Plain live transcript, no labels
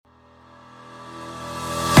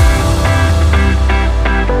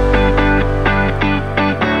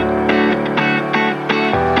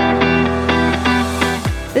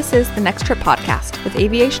This is the Next Trip podcast with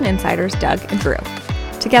aviation insiders Doug and Drew.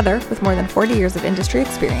 Together, with more than 40 years of industry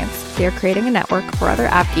experience, they are creating a network for other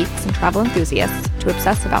AvGeeks and travel enthusiasts to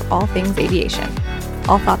obsess about all things aviation.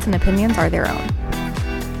 All thoughts and opinions are their own.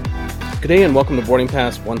 Good day and welcome to Boarding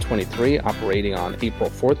Pass 123, operating on April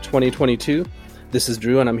 4th, 2022. This is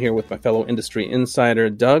Drew and I'm here with my fellow industry insider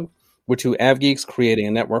Doug. We're two AvGeeks creating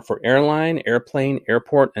a network for airline, airplane,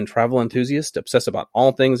 airport, and travel enthusiasts to obsess about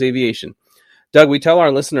all things aviation. Doug, we tell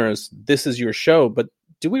our listeners this is your show, but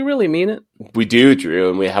do we really mean it? We do, Drew,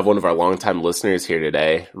 and we have one of our longtime listeners here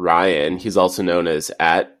today, Ryan. He's also known as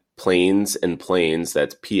 @Planes and Planes,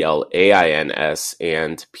 that's PLAINS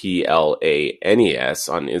and PLANES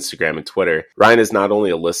on Instagram and Twitter. Ryan is not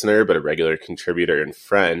only a listener, but a regular contributor and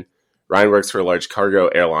friend. Ryan works for a large cargo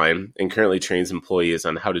airline and currently trains employees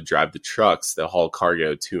on how to drive the trucks that haul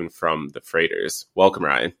cargo to and from the freighters. Welcome,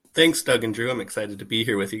 Ryan. Thanks, Doug and Drew. I'm excited to be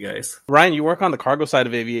here with you guys. Ryan, you work on the cargo side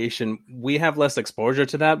of aviation. We have less exposure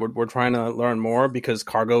to that. We're trying to learn more because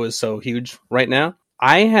cargo is so huge right now.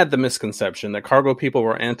 I had the misconception that cargo people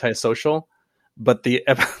were antisocial, but the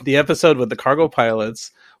episode with the cargo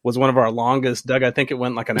pilots was one of our longest. Doug, I think it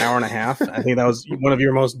went like an hour and a half. I think that was one of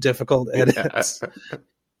your most difficult edits. Yeah.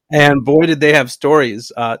 And boy, did they have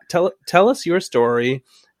stories. Tell us your story.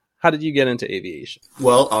 How did you get into aviation?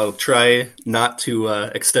 Well, I'll try not to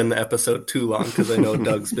extend the episode too long because I know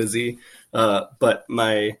Doug's busy. But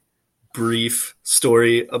my brief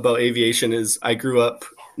story about aviation is I grew up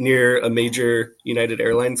near a major United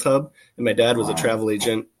Airlines hub, and my dad was a travel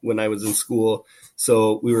agent when I was in school.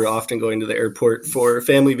 So we were often going to the airport for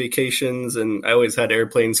family vacations, and I always had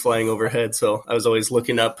airplanes flying overhead. So I was always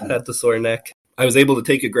looking up at the sore neck. I was able to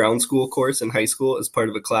take a ground school course in high school as part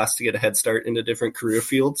of a class to get a head start into different career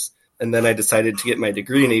fields. And then I decided to get my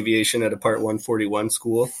degree in aviation at a Part 141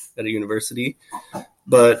 school at a university.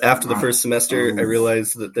 But after the first semester, I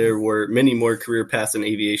realized that there were many more career paths in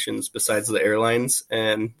aviation besides the airlines,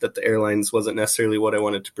 and that the airlines wasn't necessarily what I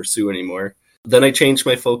wanted to pursue anymore. Then I changed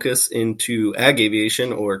my focus into ag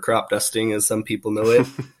aviation, or crop dusting as some people know it,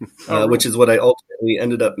 which is what I ultimately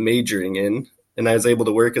ended up majoring in. And I was able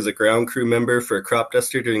to work as a ground crew member for a crop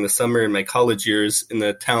duster during the summer in my college years in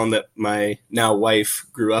the town that my now wife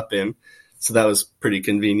grew up in. So that was pretty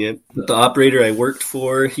convenient. The operator I worked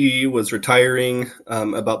for, he was retiring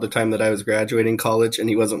about the time that I was graduating college, and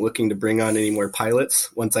he wasn't looking to bring on any more pilots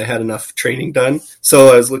once I had enough training done. So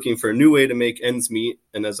I was looking for a new way to make ends meet.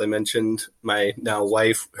 And as I mentioned, my now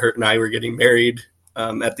wife, her and I were getting married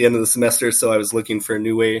at the end of the semester. So I was looking for a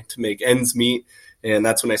new way to make ends meet. And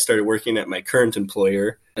that's when I started working at my current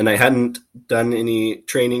employer. And I hadn't done any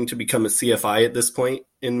training to become a CFI at this point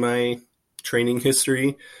in my training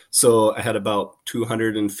history. So I had about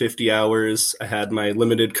 250 hours. I had my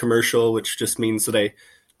limited commercial, which just means that I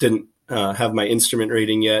didn't have my instrument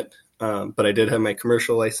rating yet, but I did have my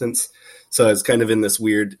commercial license. So I was kind of in this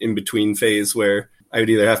weird in-between phase where I would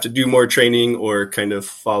either have to do more training or kind of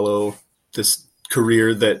follow this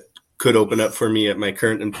career that could open up for me at my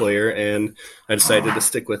current employer, and I decided to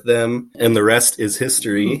stick with them, and the rest is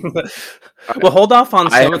history. Well, hold off on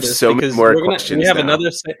some of this so because more questions we have now. Another.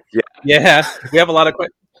 Yeah, we have a lot of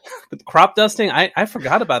questions. Crop dusting, I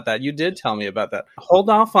forgot about that. You did tell me about that. Hold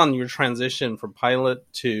off on your transition from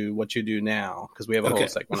pilot to what you do now, because we have a whole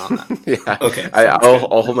segment on that. Yeah, okay.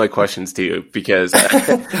 I'll hold my questions to you because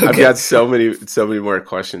I've got so many more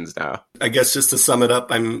questions now. I guess just to sum it up,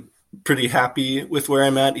 I'm pretty happy with where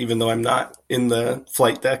I'm at, even though I'm not in the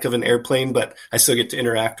flight deck of an airplane, but I still get to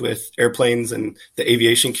interact with airplanes and the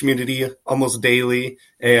aviation community almost daily.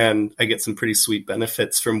 And I get some pretty sweet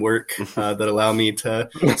benefits from work that allow me to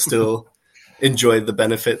still enjoy the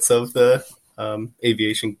benefits of the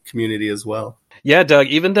aviation community as well. Yeah, Doug,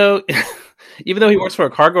 even though he works for a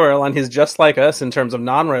cargo airline, he's just like us in terms of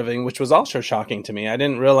non-revving, which was also shocking to me. I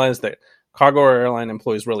didn't realize that cargo airline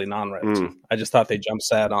employees really non-revved. I just thought they jump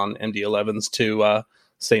sat on MD-11s to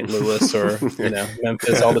St. Louis or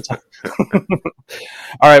Memphis all the time.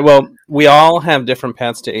 All right, well, we all have different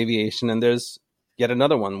paths to aviation, and there's yet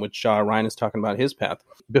another one, which Ryan is talking about his path.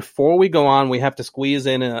 Before we go on, we have to squeeze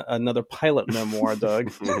in another pilot memoir,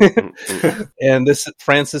 Doug. And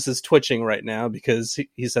Francis is twitching right now because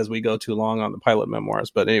he says we go too long on the pilot memoirs.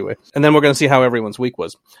 But anyway, and then we're going to see how everyone's week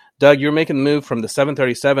was. Doug, you're making the move from the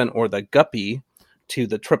 737 or the Guppy to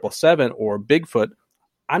the 777 or Bigfoot.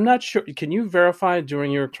 I'm not sure. Can you verify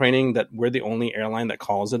during your training that we're the only airline that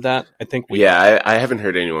calls it that? I think we. Yeah, I haven't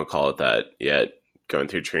heard anyone call it that yet. Going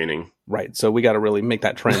through training. Right. So we got to really make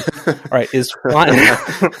that trend. All right. Is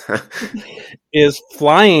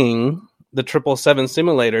flying the 777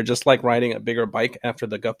 simulator just like riding a bigger bike after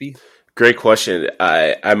the Guppy? Great question.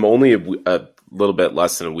 I'm only a little bit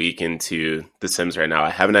less than a week into the sims right now. I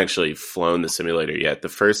haven't actually flown the simulator yet. The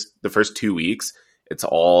first 2 weeks, it's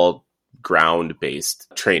all ground based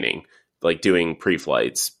training, like doing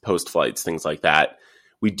pre-flights, post-flights, things like that.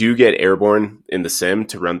 We do get airborne in the sim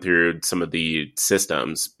to run through some of the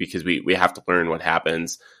systems because we have to learn what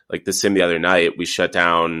happens. Like the sim the other night, we shut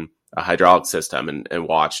down a hydraulic system and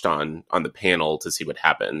watched on the panel to see what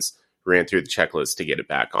happens. Ran through the checklist to get it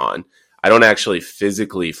back on. I don't actually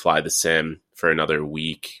physically fly the sim for another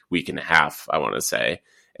week and a half, I want to say.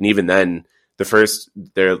 And even then,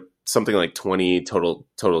 there are something like 20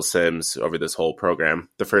 total sims over this whole program.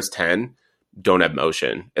 The first 10 don't have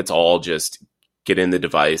motion. It's all just get in the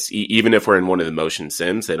device. Even if we're in one of the motion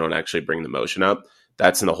sims, they don't actually bring the motion up.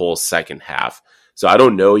 That's in the whole second half. So I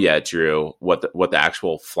don't know yet, Drew, what the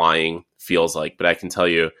actual flying feels like, but I can tell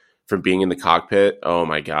you from being in the cockpit, oh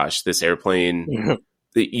my gosh, this airplane,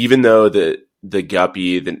 even though the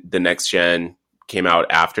Guppy, the next gen came out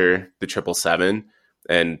after the 777,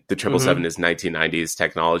 and the 777 is 1990s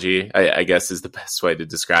technology, I guess is the best way to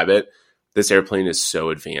describe it. This airplane is so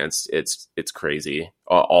advanced. It's crazy.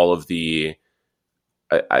 All of the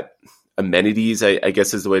amenities, I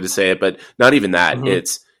guess is the way to say it, but not even that.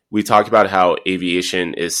 We talk about how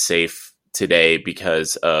aviation is safe today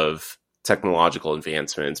because of technological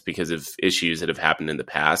advancements, because of issues that have happened in the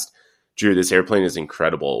past. Drew, this airplane is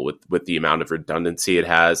incredible with the amount of redundancy it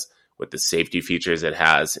has, with the safety features it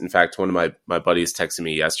has. In fact, one of my buddies texted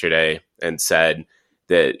me yesterday and said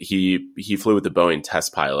that he flew with the Boeing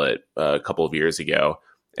test pilot a couple of years ago,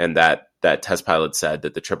 and that test pilot said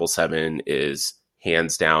that the 777 is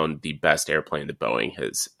hands down the best airplane that Boeing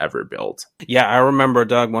has ever built. Yeah, I remember,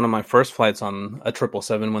 Doug, one of my first flights on a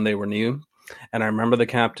 777 when they were new. And I remember the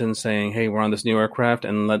captain saying, "Hey, we're on this new aircraft,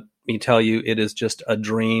 and let me tell you, it is just a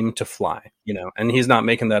dream to fly." And he's not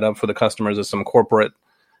making that up for the customers as some corporate,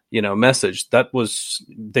 message. That was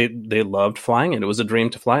they loved flying it. It was a dream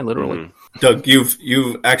to fly, literally. Doug,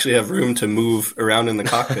 you actually have room to move around in the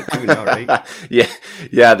cockpit too now, right?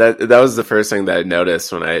 yeah. That was the first thing that I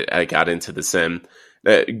noticed when I got into the sim.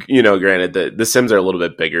 Granted, the sims are a little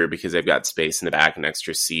bit bigger because they've got space in the back and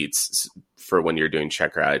extra seats for when you're doing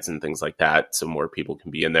check rides and things like that, so more people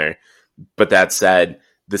can be in there. But that said,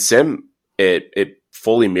 the sim it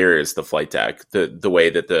fully mirrors the flight deck. The way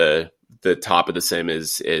that the top of the sim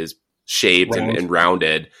is shaped and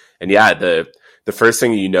rounded. And yeah, the first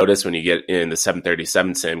thing you notice when you get in the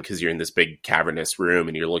 737 sim, because you're in this big cavernous room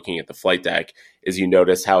and you're looking at the flight deck, is you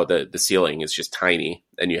notice how the ceiling is just tiny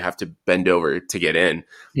and you have to bend over to get in.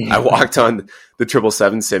 I walked on the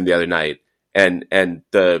 777 sim the other night, and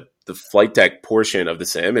the flight deck portion of the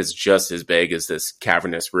sim is just as big as this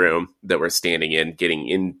cavernous room that we're standing in, getting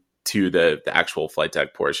into the actual flight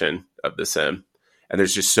deck portion of the sim. And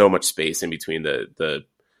there's just so much space in between the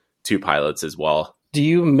two pilots as well. Do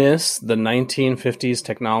you miss the 1950s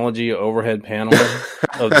technology overhead panel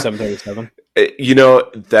of the 737?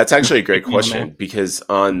 That's actually a great question, because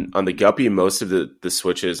on the Guppy, most of the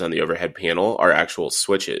switches on the overhead panel are actual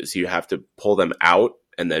switches. You have to pull them out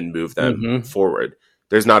and then move them forward.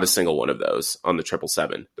 There's not a single one of those on the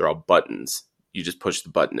 777. They're all buttons. You just push the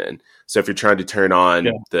button in. So if you're trying to turn on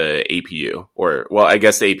the APU, I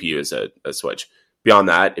guess the APU is a switch. Beyond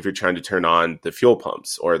that, if you're trying to turn on the fuel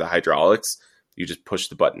pumps or the hydraulics, you just push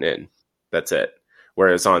the button in. That's it.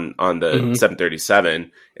 Whereas on the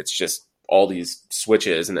 737, it's just all these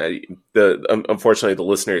switches. And unfortunately, the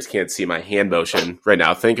listeners can't see my hand motion right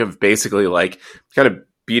now. Think of basically like kind of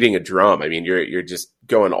beating a drum. I mean, you're just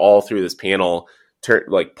going all through this panel,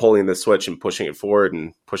 like pulling the switch and pushing it forward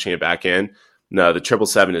and pushing it back in. No, the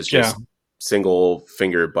 777 is just single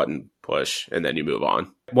finger button push, and then you move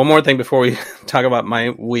on. One more thing before we talk about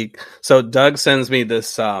my week. So Doug sends me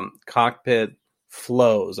this cockpit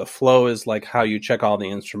flows. A flow is like how you check all the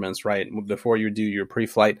instruments, right, before you do your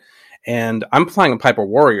pre-flight. And I'm flying a Piper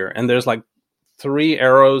Warrior, and there's like 3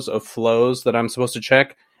 arrows of flows that I'm supposed to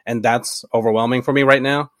check, and that's overwhelming for me right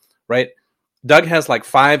now, right? Doug has like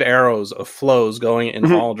 5 arrows of flows going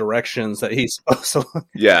in all directions that he's supposed to.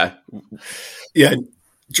 Yeah.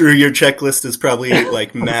 Drew, your checklist is probably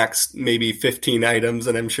like max maybe 15 items,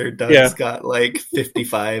 and I'm sure Doug's got like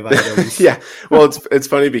 55 items. Yeah. Well, it's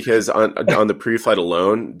funny because on the pre-flight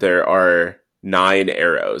alone, there are 9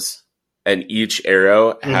 arrows, and each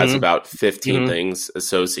arrow has about 15 things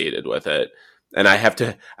associated with it. And I have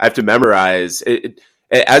to memorize it.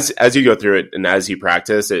 As you go through it and as you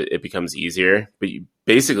practice, it becomes easier. But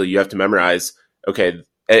you have to memorize, okay,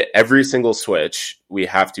 every single switch we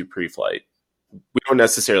have to pre-flight. We don't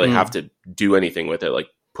necessarily have to do anything with it, like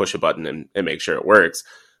push a button and make sure it works.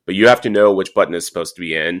 But you have to know which button is supposed to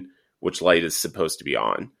be in, which light is supposed to be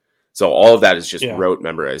on. So all of that is just Yeah. rote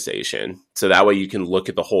memorization. So that way you can look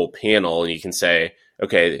at the whole panel and you can say,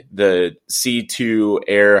 okay, the C2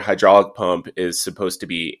 air hydraulic pump is supposed to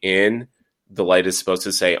be in, the light is supposed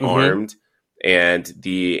to say armed, and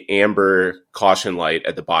the amber caution light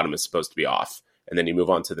at the bottom is supposed to be off. And then you move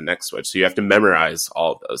on to the next switch. So you have to memorize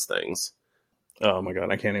all of those things. Oh my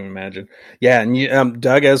God, I can't even imagine. Yeah, and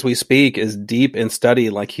Doug, as we speak, is deep in study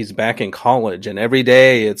like he's back in college. And every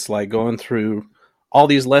day it's like going through all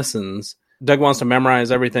these lessons. Doug wants to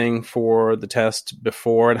memorize everything for the test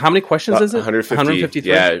before. And how many questions is it? 153.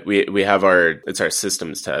 Yeah, we have it's our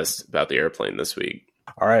systems test about the airplane this week.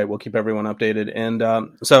 All right, we'll keep everyone updated. And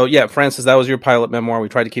so, yeah, Francis, that was your pilot memoir. We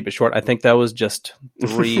tried to keep it short. I think that was just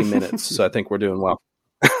 3 minutes. So I think we're doing well.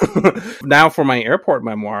 Now for my airport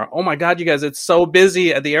memoir. Oh my God, you guys, it's so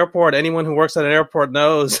busy at the airport. Anyone who works at an airport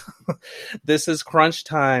knows this is crunch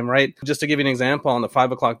time, right? Just to give you an example, on the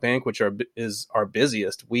 5 o'clock bank, which is our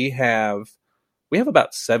busiest, we have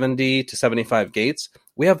about 70 to 75 gates.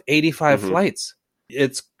 We have 85 flights.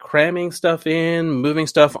 It's cramming stuff in, moving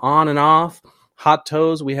stuff on and off. Hot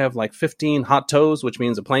tows, we have like 15 hot tows, which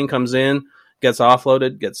means a plane comes in, gets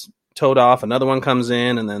offloaded, gets towed off, another one comes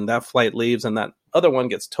in, and then that flight leaves, and that other one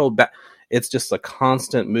gets towed back. It's just a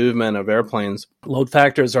constant movement of airplanes. Load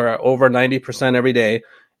factors are over 90% every day.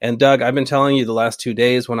 And Doug, I've been telling you the last 2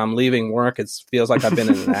 days when I'm leaving work, it feels like I've been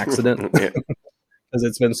in an accident because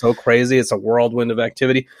it's been so crazy. It's a whirlwind of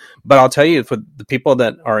activity. But I'll tell you, for the people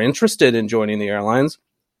that are interested in joining the airlines,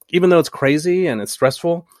 even though it's crazy and it's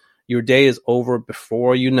stressful, your day is over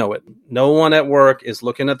before you know it. No one at work is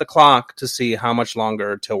looking at the clock to see how much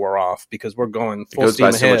longer till we're off, because we're going full steam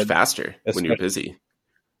ahead. It goes by so much faster when you're busy.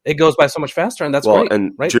 It goes by so much faster, and that's great.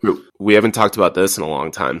 And right? Drew, we haven't talked about this in a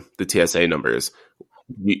long time. The TSA numbers.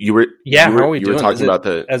 You were talking about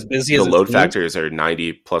as busy the as load factors are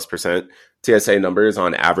 90+%. TSA numbers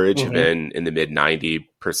on average have been in the mid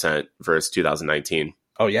 90% versus 2019.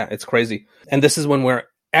 Oh yeah, it's crazy. And this is when we're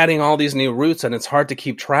adding all these new routes, and it's hard to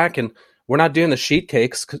keep track. And we're not doing the sheet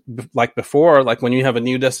cakes like before. Like when you have a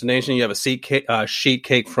new destination, you have a sheet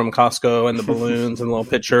cake from Costco and the balloons and a little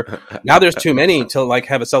picture. Now there's too many to like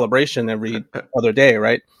have a celebration every other day,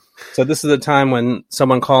 right? So this is the time when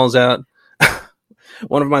someone calls out.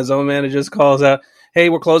 One of my zone managers calls out, "Hey,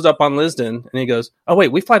 we're closed up on Lisbon," and he goes, "Oh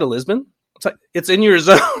wait, we fly to Lisbon? It's like it's in your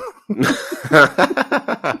zone."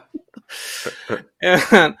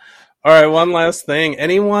 And all right, one last thing.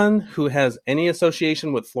 Anyone who has any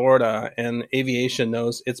association with Florida and aviation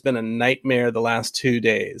knows it's been a nightmare the last 2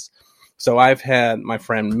 days. So I've had my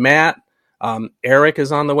friend Matt, Eric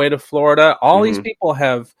is on the way to Florida. All these people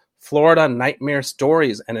have Florida nightmare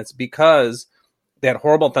stories, and it's because they had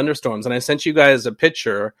horrible thunderstorms. And I sent you guys a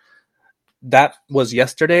picture. That was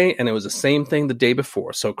yesterday, and it was the same thing the day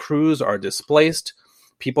before. So crews are displaced.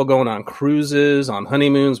 People going on cruises, on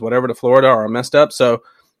honeymoons, whatever, to Florida are messed up. So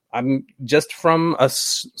I'm just from a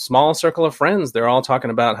small circle of friends. They're all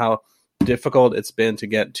talking about how difficult it's been to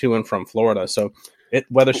get to and from Florida. So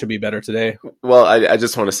weather should be better today. Well, I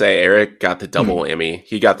just want to say Eric got the double whammy.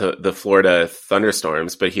 He got the Florida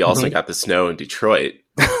thunderstorms, but he also got the snow in Detroit,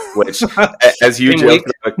 which, as you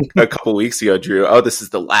joked a couple weeks ago, Drew, oh, this is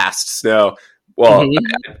the last snow. Well,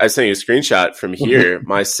 I sent you a screenshot from here.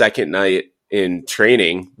 My second night in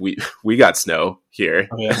training, we got snow here.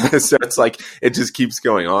 Oh, yeah. So it's like it just keeps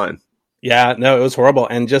going on. Yeah, no, it was horrible.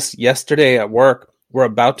 And just yesterday at work, we're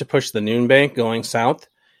about to push the noon bank going south,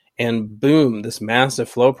 and boom, this massive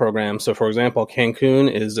flow program. So for example,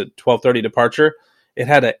 Cancun is at 12:30 departure. It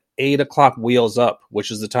had a 8 o'clock wheels up,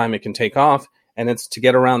 which is the time it can take off, and it's to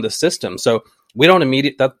get around the system. So we don't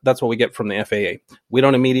that's what we get from the FAA. We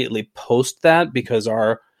don't immediately post that because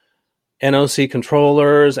our NOC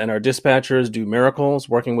controllers and our dispatchers do miracles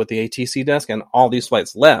working with the ATC desk, and all these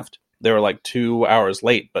flights left. They were like 2 hours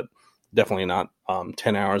late, but definitely not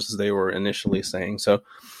 10 hours as they were initially saying. So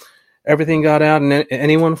everything got out, and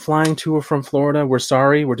anyone flying to or from Florida, we're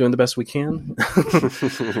sorry. We're doing the best we can.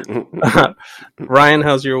 Ryan,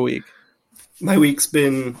 how's your week? My week's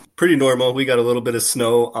been pretty normal. We got a little bit of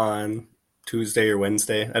snow on Tuesday or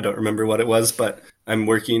Wednesday. I don't remember what it was, but I'm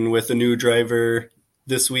working with a new driver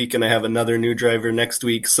this week, and I have another new driver next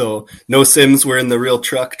week. So no sims. We're in the real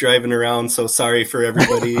truck driving around. So sorry for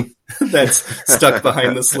everybody that's stuck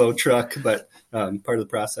behind the slow truck, but part of the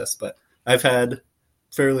process. But I've had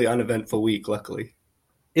fairly uneventful week, luckily.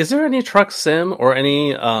 Is there any truck sim or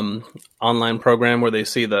any online program where they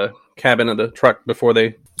see the cabin of the truck before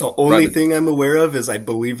they? The only thing I'm aware of is I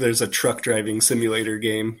believe there's a truck driving simulator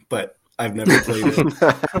game, but I've never played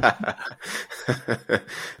it.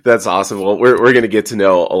 That's awesome. Well, we're going to get to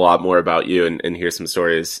know a lot more about you and hear some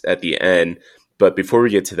stories at the end. But before we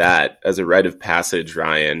get to that, as a rite of passage,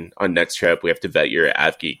 Ryan, on next trip, we have to vet your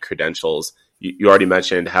AvGeek credentials. You already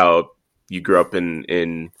mentioned how you grew up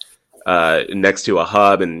in next to a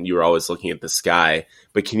hub and you were always looking at the sky.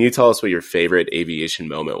 But can you tell us what your favorite aviation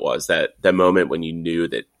moment was? That moment when you knew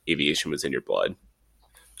that aviation was in your blood?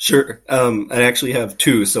 Sure. I actually have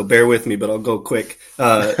two, so bear with me, but I'll go quick.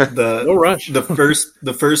 No rush.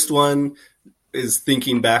 The first one is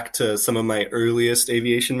thinking back to some of my earliest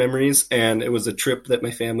aviation memories, and it was a trip that my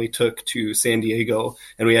family took to San Diego,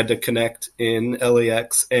 and we had to connect in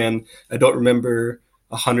LAX, and I don't remember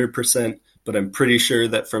 100%, but I'm pretty sure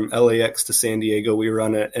that from LAX to San Diego, we were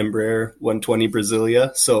on an Embraer 120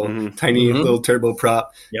 Brasilia, so tiny little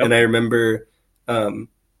turboprop, and I remember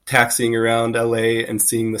taxiing around LA and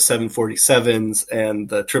seeing the 747s and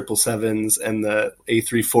the 777s and the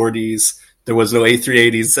A340s. There was no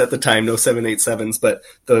A380s at the time, no 787s, but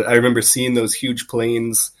I remember seeing those huge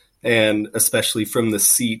planes, and especially from the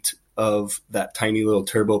seat of that tiny little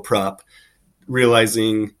turboprop,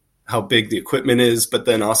 realizing how big the equipment is, but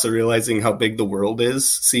then also realizing how big the world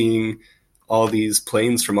is. Seeing all these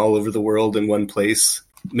planes from all over the world in one place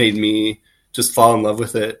made me just fall in love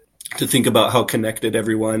with it. To think about how connected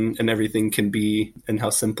everyone and everything can be, and how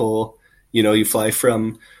simple, you fly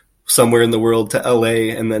from somewhere in the world to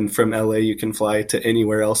LA, and then from LA you can fly to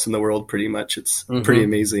anywhere else in the world pretty much. It's pretty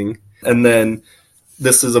amazing. And then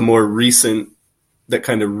this is a more recent moment that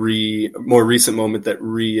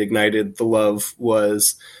reignited the love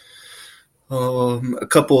was a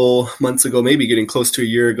couple months ago, maybe getting close to a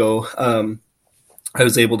year ago. I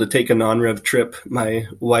was able to take a non-rev trip. My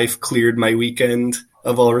wife cleared my weekend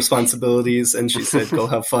of all responsibilities, and she said, go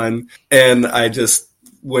have fun. And I just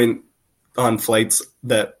went on flights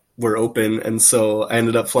that were open. And so I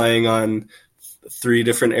ended up flying on 3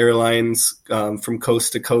 different airlines from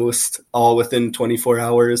coast to coast, all within 24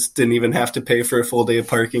 hours. Didn't even have to pay for a full day of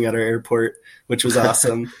parking at our airport, which was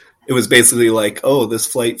awesome. It was basically like, oh, this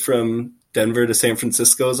flight from Denver to San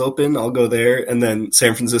Francisco is open. I'll go there. And then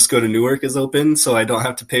San Francisco to Newark is open, so I don't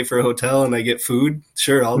have to pay for a hotel and I get food.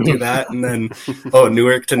 Sure, I'll do that. And then,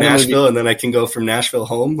 Newark to Nashville, and then I can go from Nashville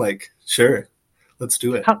home. Like, sure, let's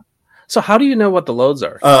do it. So how do you know what the loads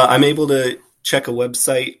are? I'm able to check a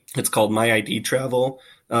website. It's called My ID Travel.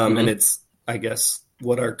 And it's, I guess,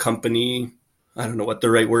 what our company, I don't know what the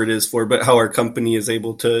right word is for, but how our company is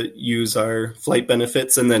able to use our flight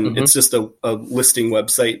benefits. And then it's just a listing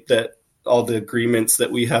website that all the agreements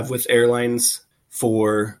that we have with airlines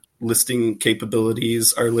for listing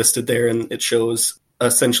capabilities are listed there. And it shows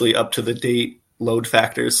essentially up to the date load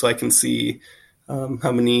factors. So I can see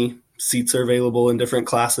how many seats are available in different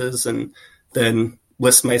classes, and then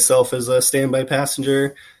list myself as a standby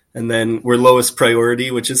passenger. And then we're lowest priority,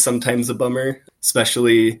 which is sometimes a bummer,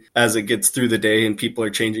 especially as it gets through the day and people are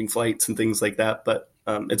changing flights and things like that. But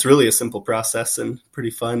it's really a simple process and pretty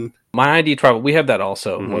fun. My ID Travel, we have that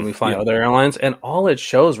also when we fly other airlines. And all it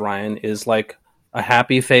shows, Ryan, is like a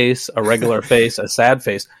happy face, a regular face, a sad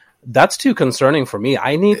face. That's too concerning for me.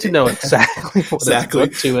 I need to know exactly what it's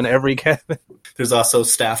put to in every cabin. There's also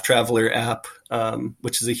Staff Traveler app,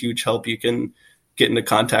 which is a huge help. You can get into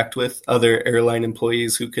contact with other airline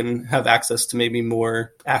employees who can have access to maybe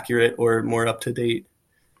more accurate or more up-to-date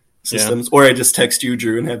systems. Or I just text you,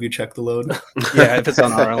 Drew, and have you check the load. Yeah, if it's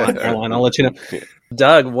on our airline, I'll let you know.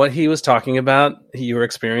 Doug, what he was talking about, your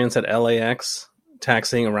experience at LAX,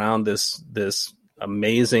 taxiing around this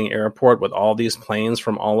amazing airport with all these planes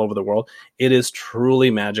from all over the world, it is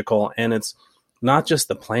truly magical. And it's not just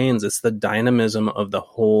the planes, it's the dynamism of the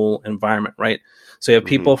whole environment, right? So you have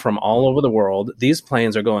people from all over the world. These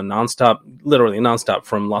planes are going nonstop, literally nonstop,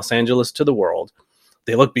 from Los Angeles to the world.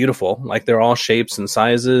 They look beautiful, like they're all shapes and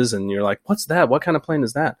sizes, and you're like, what's that? What kind of plane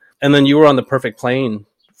is that? And then you were on the perfect plane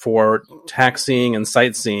for taxiing and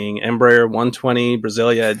sightseeing. Embraer 120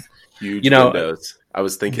 Brasilia. Huge windows. I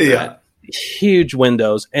was thinking that. Huge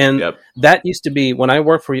windows. And that used to be, when I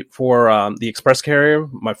worked for the express carrier,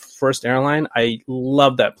 my first airline, I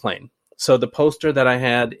loved that plane. So the poster that I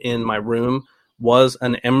had in my room was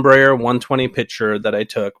an Embraer 120 picture that I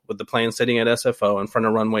took with the plane sitting at SFO in front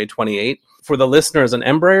of runway 28. For the listeners, an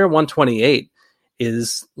Embraer 128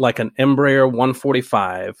 is like an Embraer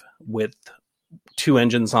 145 with 2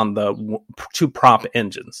 engines on the 2 prop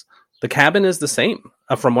engines. The cabin is the same.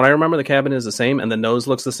 From what I remember, the cabin is the same and the nose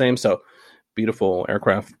looks the same. So beautiful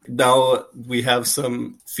aircraft. Now we have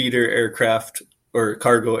some feeder aircraft or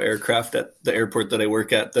cargo aircraft at the airport that I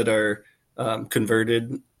work at that are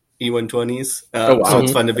converted E120s. So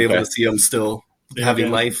it's fun to be able to see them still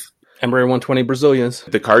having life. Embraer 120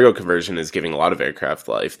 Brasilias. The cargo conversion is giving a lot of aircraft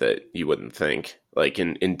life that you wouldn't think. Like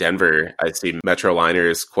in Denver, I see metro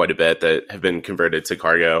liners quite a bit that have been converted to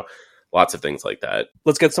cargo. Lots of things like that.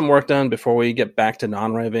 Let's get some work done before we get back to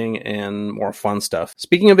non-revving and more fun stuff.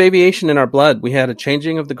 Speaking of aviation in our blood, we had a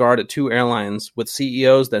changing of the guard at 2 airlines with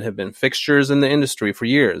CEOs that have been fixtures in the industry for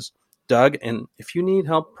years. Doug, and if you need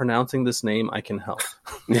help pronouncing this name, I can help.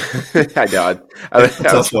 I know.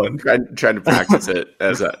 I was trying to practice it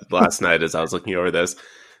last night as I was looking over this.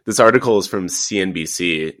 This article is from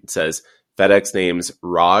CNBC. It says, FedEx names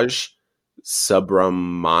Raj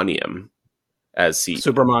Subramaniam as CEO.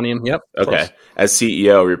 Subramaniam, yep. Okay. Close. As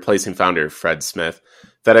CEO, replacing founder Fred Smith.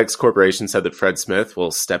 FedEx Corporation said that Fred Smith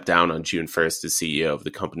will step down on June 1st as CEO of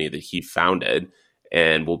the company that he founded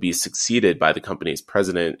and will be succeeded by the company's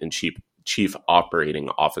president and chief operating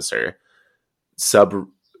officer.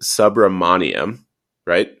 Subramaniam,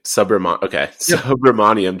 right?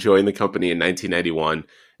 Subramaniam joined the company in 1991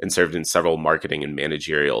 and served in several marketing and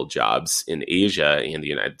managerial jobs in Asia and the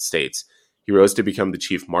United States. He rose to become the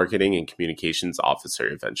chief marketing and communications officer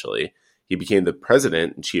eventually. He became the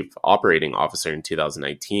president and chief operating officer in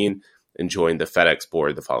 2019 and joined the FedEx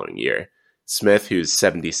board the following year. Smith, who's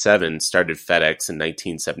 77, started FedEx in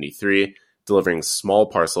 1973, delivering small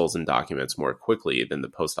parcels and documents more quickly than the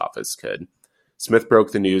post office could. Smith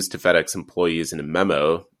broke the news to FedEx employees in a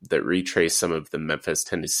memo that retraced some of the Memphis,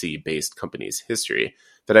 Tennessee-based company's history.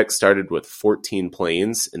 FedEx started with 14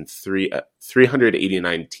 planes and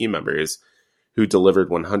 389 team members who delivered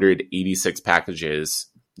 186 packages.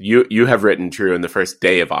 You have written, Drew, in the first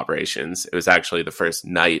day of operations. It was actually the first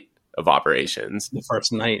night of operations. The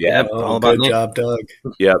first night. Yeah. All about good job, Doug.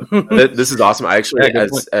 Yeah. This is awesome. I actually,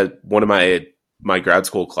 as one of my grad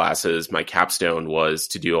school classes, my capstone was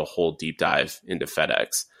to do a whole deep dive into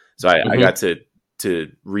FedEx. So I got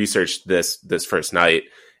to research this first night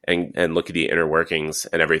and look at the inner workings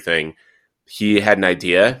and everything. He had an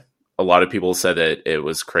idea. A lot of people said that it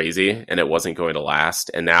was crazy and it wasn't going to last.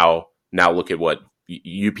 And now look at what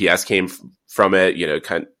UPS came from it,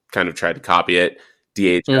 kind of tried to copy it.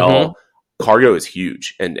 DHL. Cargo is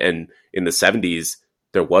huge. And in the 70s,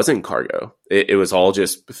 there wasn't cargo. It was all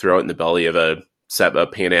just throw it in the belly of a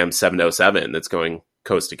Pan Am 707 that's going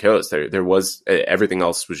coast to coast. There was everything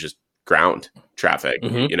else was just ground traffic.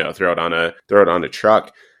 Throw it on a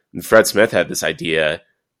truck. And Fred Smith had this idea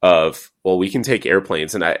of, well, we can take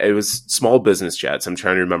airplanes, and it was small business jets. I'm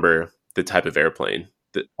trying to remember the type of airplane.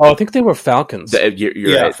 I think they were Falcons.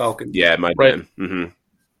 You're right. Falcons. Yeah, it might have been.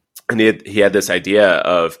 And he had this idea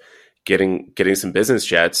of getting some business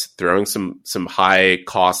jets, throwing some high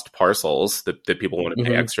cost parcels that people want to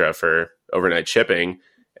pay extra for overnight shipping,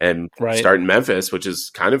 and start in Memphis, which is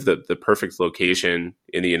kind of the perfect location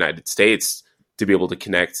in the United States to be able to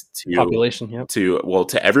connect to population,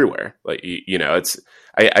 to everywhere. Like, it's,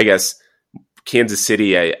 I guess Kansas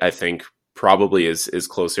City, I think probably is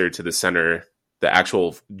closer to the center, the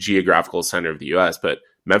actual geographical center of the US, but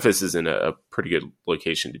Memphis is in a pretty good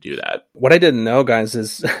location to do that. What I didn't know, guys,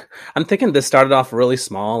 is I'm thinking this started off really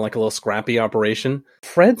small, like a little scrappy operation.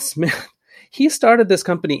 Fred Smith, he started this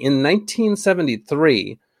company in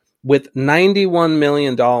 1973 with $91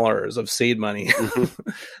 million of seed money.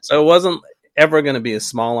 So it wasn't ever going to be a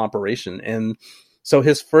small operation. And so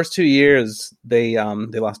his first 2 years, they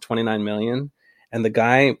lost $29 million, and the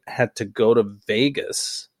guy had to go to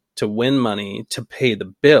Vegas to win money to pay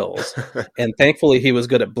the bills. And thankfully he was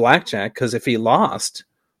good at blackjack, because if he lost,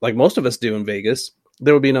 like most of us do in Vegas,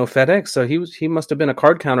 there would be no FedEx. So he must have been a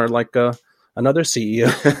card counter like another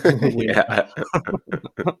CEO.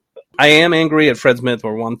 I am angry at Fred Smith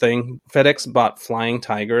for one thing. FedEx bought Flying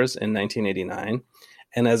Tigers in 1989.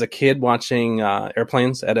 And as a kid watching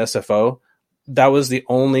airplanes at SFO, that was the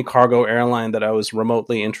only cargo airline that I was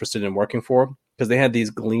remotely interested in working for, because they had these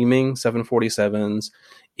gleaming 747s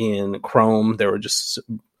in chrome. They were just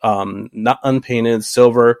not unpainted,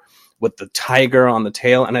 silver with the tiger on the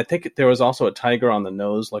tail. And I think there was also a tiger on the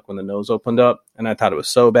nose, like when the nose opened up. And I thought it was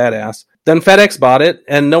so badass. Then FedEx bought it,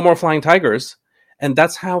 and no more Flying Tigers. And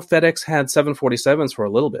that's how FedEx had 747s for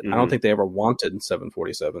a little bit. I don't think they ever wanted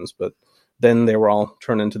 747s, but then they were all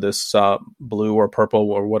turned into this blue or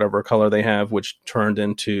purple or whatever color they have, which turned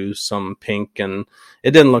into some pink, and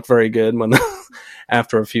it didn't look very good when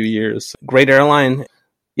after a few years. Great airline.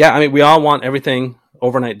 Yeah, I mean, we all want everything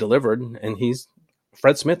overnight delivered, and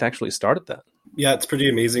Fred Smith actually started that. Yeah, it's pretty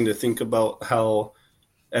amazing to think about how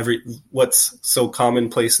what's so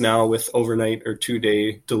commonplace now with overnight or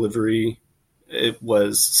 2-day delivery. It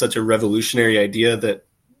was such a revolutionary idea that,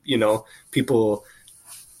 people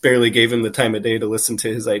barely gave him the time of day to listen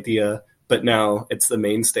to his idea. but now it's the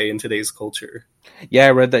mainstay in today's culture. Yeah,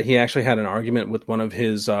 I read that he actually had an argument with one of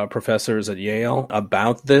his professors at Yale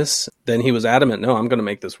about this. Then he was adamant, no, I'm going to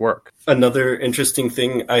make this work. Another interesting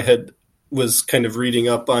thing was kind of reading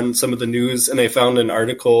up on some of the news, and I found an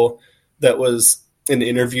article that was an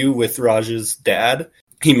interview with Raj's dad.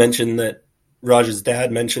 He mentioned that Raj's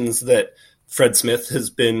dad mentions that Fred Smith has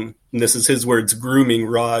been, and this is his words, grooming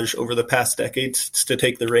Raj over the past decade to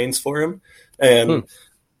take the reins for him. And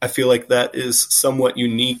I feel like that is somewhat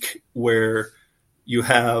unique, where you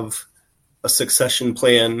have a succession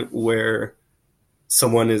plan where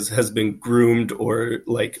someone has been groomed or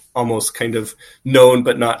like almost kind of known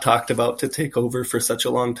but not talked about to take over for such a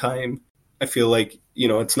long time. I feel like,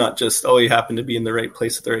 it's not just, he happened to be in the right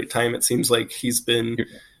place at the right time. It seems like he's been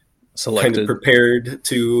selected, kind of prepared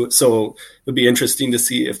to. So it'll be interesting to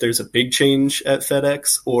see if there's a big change at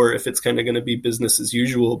FedEx or if it's kind of going to be business as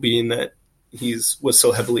usual, being that was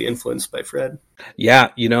so heavily influenced by Fred. Yeah,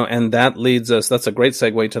 and that leads us, that's a great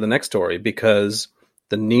segue to the next story, because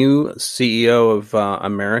the new CEO of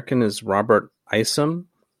American is Robert Isom.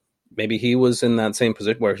 Maybe he was in that same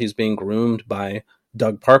position where he's being groomed by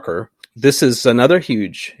Doug Parker. This is another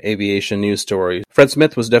huge aviation news story. Fred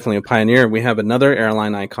Smith was definitely a pioneer. We have another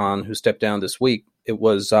airline icon who stepped down this week. It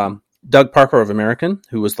was Doug Parker of American,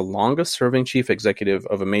 who was the longest serving chief executive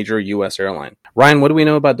of a major U.S. airline. Ryan, what do we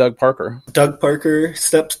know about Doug Parker? Doug Parker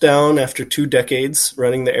stepped down after 2 decades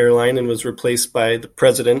running the airline and was replaced by the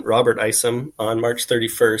president, Robert Isom, on March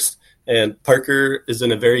 31st. And Parker is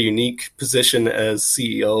in a very unique position as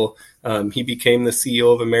CEO. He became the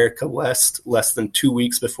CEO of America West less than 2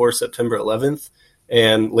 weeks before September 11th,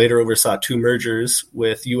 and later oversaw 2 mergers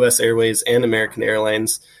with U.S. Airways and American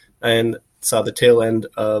Airlines, and saw the tail end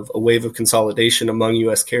of a wave of consolidation among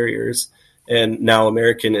U.S. carriers. And now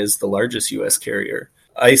American is the largest U.S. carrier.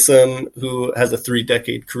 Isom, who has a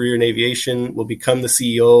 3-decade career in aviation, will become the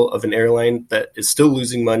CEO of an airline that is still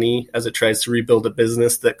losing money as it tries to rebuild a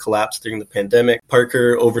business that collapsed during the pandemic.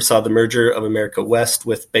 Parker oversaw the merger of America West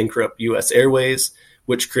with bankrupt U.S. Airways,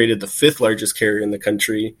 which created the 5th largest carrier in the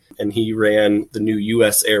country, and he ran the new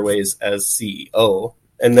U.S. Airways as CEO.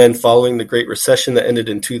 And then following the Great Recession that ended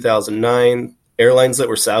in 2009, airlines that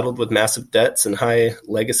were saddled with massive debts and high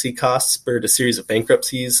legacy costs spurred a series of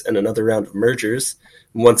bankruptcies and another round of mergers.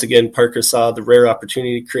 Once again, Parker saw the rare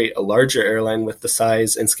opportunity to create a larger airline with the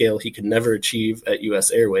size and scale he could never achieve at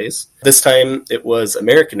U.S. Airways. This time, it was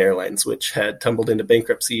American Airlines, which had tumbled into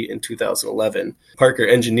bankruptcy in 2011. Parker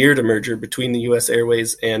engineered a merger between the U.S.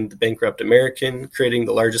 Airways and the bankrupt American, creating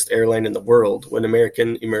the largest airline in the world when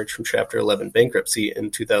American emerged from Chapter 11 bankruptcy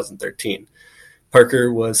in 2013.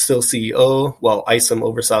 Parker was still CEO, while Isom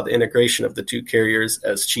oversaw the integration of the 2 carriers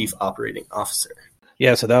as chief operating officer.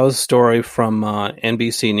 Yeah, so that was a story from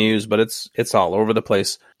NBC News, but it's all over the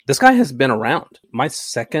place. This guy has been around. My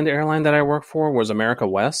second airline that I worked for was America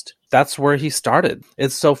West. That's where he started.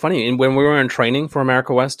 It's so funny. And when we were in training for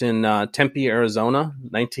America West in Tempe, Arizona,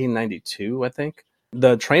 1992, I think,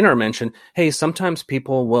 the trainer mentioned, hey, sometimes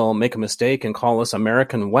people will make a mistake and call us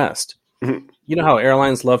American West. Mm-hmm. You know how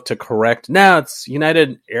airlines love to correct? No, it's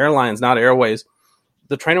United Airlines, not Airways.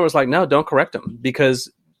 The trainer was like, no, don't correct them,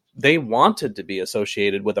 because they wanted to be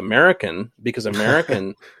associated with American, because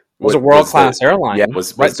American was a world-class airline. Yeah,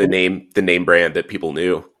 was right? the name brand that people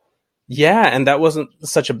knew. Yeah, and that wasn't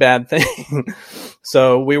such a bad thing.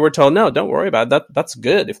 So we wwere told, no, don't worry about it. That's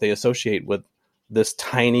good if they associate with this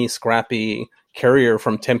tiny, scrappy carrier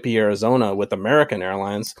from Tempe, Arizona with American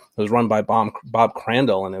Airlines. It was run by Bob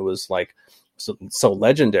Crandall, and it was like so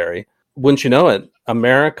legendary. Wouldn't you know it,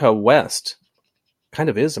 America West kind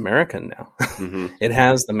of is American now. Mm-hmm. It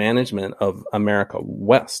has the management of America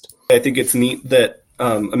West. I think it's neat that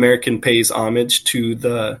American pays homage to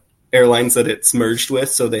the airlines that it's merged with.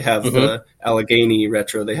 So they have the Allegheny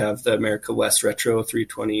Retro, they have the America West Retro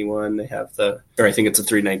 321, they have I think it's a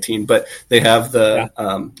 319, but they have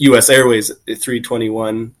the U.S. Airways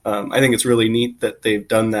 321. I think it's really neat that they've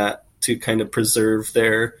done that to kind of preserve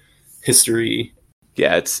their history.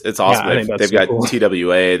 Yeah, it's awesome. Yeah, they've got cool.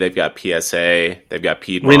 TWA, they've got PSA, they've got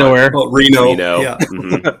Piedmont, Reno Air, Reno. Yeah,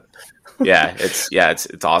 mm-hmm.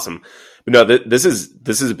 it's awesome. But no, this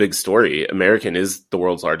is a big story. American is the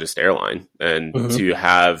world's largest airline, and to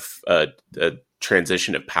have a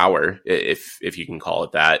transition of power, if you can call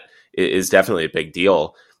it that, is definitely a big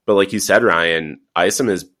deal. But like you said, Ryan, Isom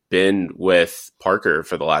has been with Parker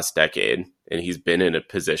for the last decade, and he's been in a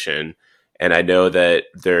position. And I know that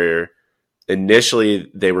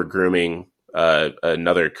initially they were grooming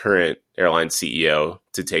another current airline CEO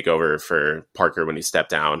to take over for Parker when he stepped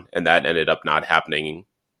down, and that ended up not happening in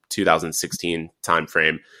 2016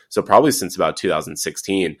 timeframe. So probably since about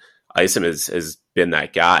 2016, Isom has been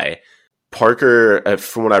that guy. Parker,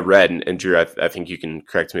 from what I've read, and Drew, I think you can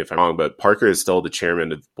correct me if I'm wrong, but Parker is still the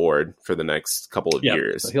chairman of the board for the next couple of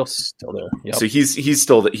years. So he's still there. Yep. So he's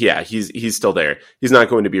still he's still there. He's not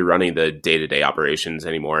going to be running the day-to-day operations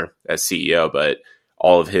anymore as CEO, but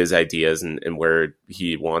all of his ideas and where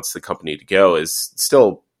he wants the company to go is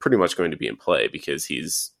still pretty much going to be in play because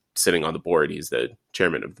he's sitting on the board. He's the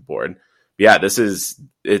chairman of the board. But yeah,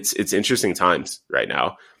 it's interesting times right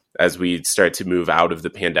now as we start to move out of the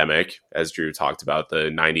pandemic, as Drew talked about, the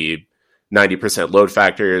 90% load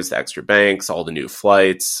factors, the extra banks, all the new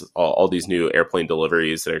flights, all these new airplane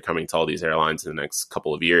deliveries that are coming to all these airlines in the next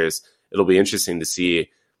couple of years. It'll be interesting to see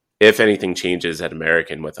if anything changes at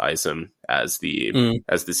American with Isom as the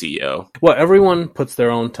CEO. Well, everyone puts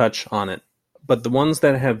their own touch on it, but the ones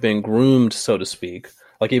that have been groomed, so to speak,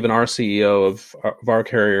 like even our CEO of our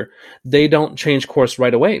carrier, they don't change course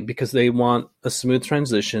right away because they want a smooth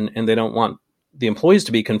transition and they don't want the employees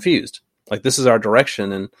to be confused. Like, this is our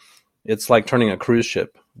direction, and it's like turning a cruise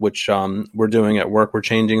ship, which we're doing at work. We're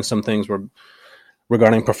changing some things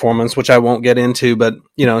regarding performance, which I won't get into, but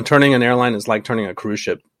turning an airline is like turning a cruise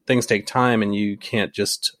ship. Things take time and you can't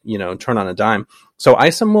just, turn on a dime. So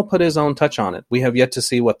Isom will put his own touch on it. We have yet to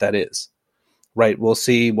see what that is. Right. We'll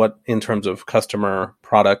see what in terms of customer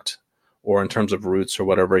product or in terms of routes or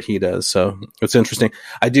whatever he does. So it's interesting.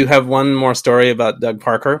 I do have one more story about Doug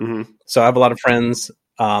Parker. Mm-hmm. So I have a lot of friends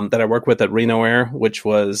that I work with at Reno Air, which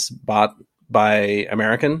was bought by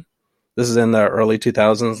American. This is in the early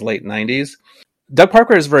 2000s, late 90s. Doug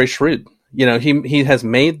Parker is very shrewd. He has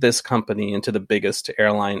made this company into the biggest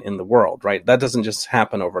airline in the world, right? That doesn't just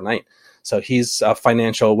happen overnight. So he's a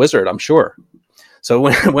financial wizard, I'm sure.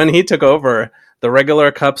 So when he took over, the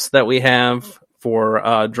regular cups that we have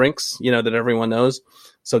for drinks, that everyone knows.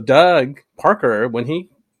 So Doug Parker, when he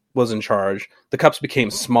was in charge, the cups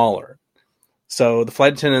became smaller. So the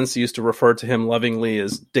flight attendants used to refer to him lovingly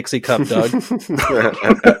as Dixie Cup Doug.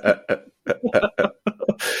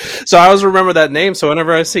 So I always remember that name. So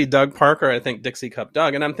whenever I see Doug Parker, I think Dixie Cup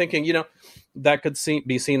Doug. And I'm thinking, that could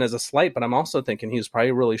be seen as a slight, but I'm also thinking he's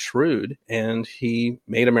probably really shrewd, and he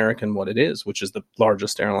made American what it is, which is the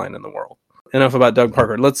largest airline in the world. Enough about Doug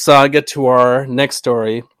Parker. Let's get to our next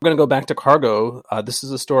story. We're going to go back to cargo. This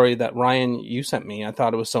is a story that, Ryan, you sent me. I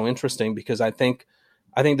thought it was so interesting because I think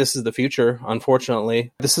this is the future,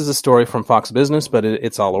 unfortunately. This is a story from Fox Business, but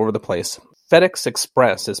it's all over the place. FedEx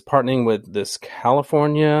Express is partnering with this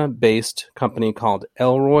California-based company called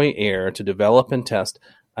Elroy Air to develop and test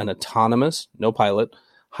an autonomous, no pilot,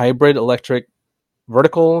 hybrid electric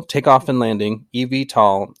vertical takeoff and landing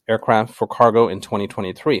eVTOL aircraft for cargo in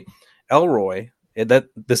 2023. Elroy,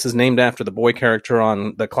 this is named after the boy character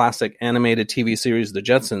on the classic animated TV series The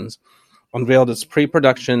Jetsons, unveiled its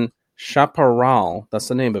pre-production Chaparral, that's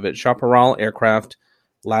the name of it, Chaparral aircraft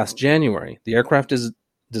last January. The aircraft is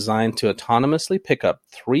designed to autonomously pick up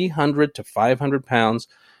 300 to 500 pounds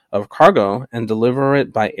of cargo and deliver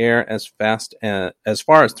it by air as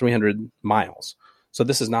far as 300 miles. So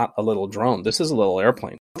this is not a little drone. This is a little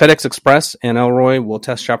airplane. FedEx Express and Elroy will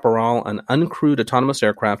test Chaparral, an uncrewed autonomous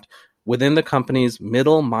aircraft within the company's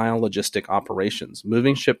middle mile logistic operations,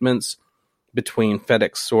 moving shipments between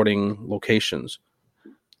FedEx sorting locations.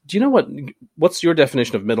 Do you know what's your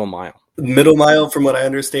definition of middle mile? Middle mile, from what I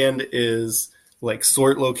understand, is like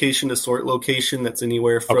sort location to sort location. That's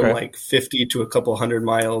anywhere from like 50 to a couple hundred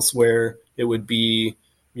miles, where it would be,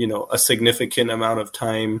 a significant amount of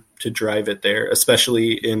time to drive it there,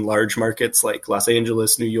 especially in large markets like Los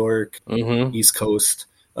Angeles, New York, East Coast,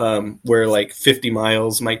 where like 50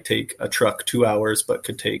 miles might take a truck 2 hours, but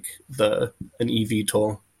could take an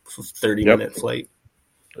eVTOL 30-minute flight.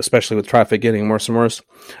 Especially with traffic getting worse and worse.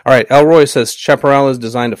 All right, Elroy says Chaparral is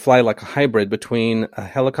designed to fly like a hybrid between a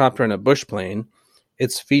helicopter and a bush plane.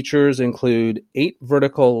 Its features include 8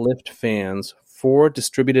 vertical lift fans, 4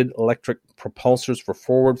 distributed electric propulsors for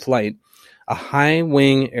forward flight, a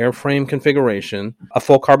high-wing airframe configuration, a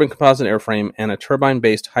full carbon composite airframe, and a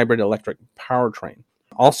turbine-based hybrid electric powertrain.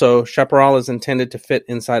 Also, Chaparral is intended to fit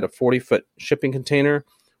inside a 40-foot shipping container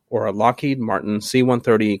or a Lockheed Martin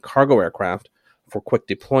C-130 cargo aircraft for quick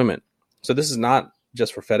deployment. So this is not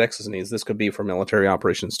just for FedEx's needs. This could be for military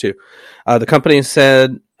operations too. The company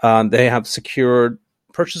said they have secured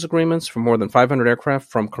purchase agreements for more than 500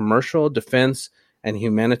 aircraft from commercial, defense, and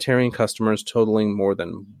humanitarian customers totaling more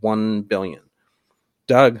than $1 billion.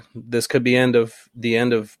 Doug, this could be the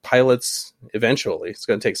end of pilots eventually. It's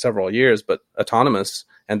going to take several years, but autonomous.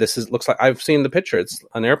 And this looks like, I've seen the picture. It's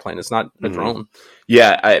an airplane. It's not a drone.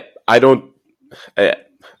 Yeah,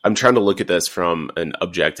 I'm trying to look at this from an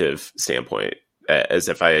objective standpoint. as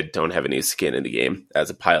if I don't have any skin in the game as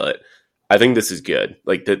a pilot. I think this is good.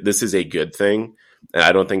 Like this is a good thing. And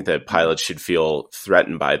I don't think that pilots should feel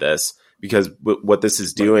threatened by this, because what this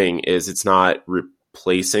is doing is it's not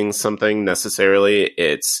replacing something necessarily.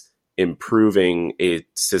 It's improving a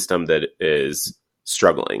system that is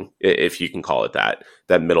struggling, if you can call it that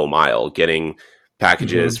middle mile, getting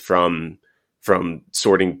packages from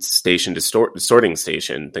sorting station to sorting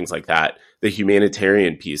station, things like that. The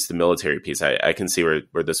humanitarian piece, the military piece, I can see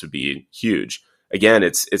where this would be huge. Again,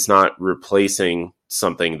 it's not replacing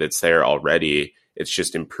something that's there already. It's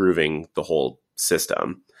just improving the whole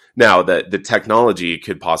system. Now, the technology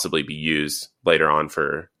could possibly be used later on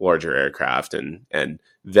for larger aircraft, and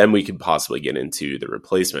then we could possibly get into the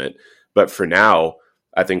replacement. But for now,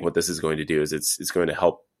 I think what this is going to do is it's going to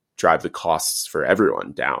help drive the costs for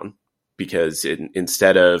everyone down, because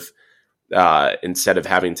instead of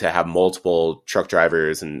having to have multiple truck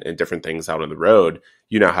drivers and different things out on the road,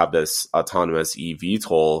 you now have this autonomous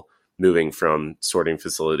eVTOL moving from sorting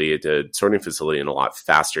facility to sorting facility in a lot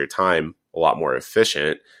faster time, a lot more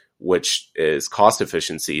efficient, which is cost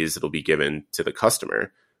efficiencies that'll be given to the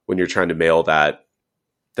customer when you're trying to mail that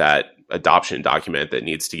adoption document that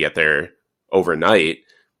needs to get there overnight.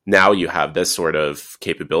 Now you have this sort of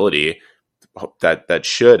capability that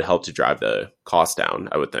should help to drive the cost down,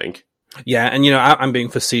 I would think. Yeah, and I'm being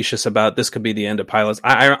facetious about this could be the end of pilots.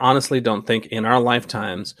 I honestly don't think in our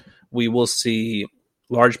lifetimes we will see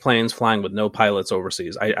large planes flying with no pilots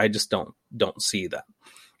overseas. I just don't see that.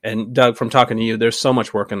 And Doug, from talking to you, there's so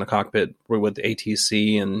much work in the cockpit with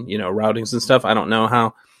ATC and routings and stuff. I don't know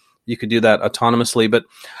how you could do that autonomously, but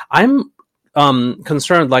I'm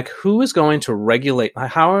concerned, like, who is going to regulate?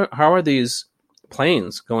 How are these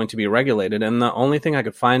planes going to be regulated? And the only thing I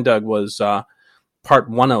could find, Doug, was Part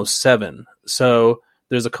 107. So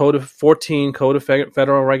there's a Code of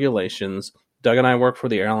Federal Regulations. Doug and I work for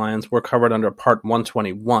the airlines. We're covered under Part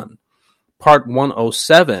 121. Part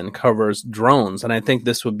 107 covers drones, and I think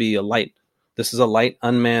this would be this is a light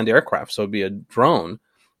unmanned aircraft, so it'd be a drone.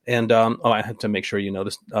 And I have to make sure you know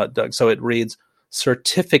this, Doug. So it reads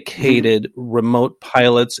certificated remote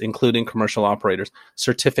pilots, including commercial operators.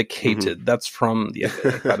 Certificated. That's from the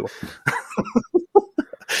FAA, by the way.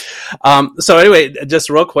 So anyway, just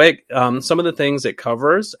real quick, some of the things it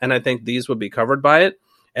covers, and I think these would be covered by it,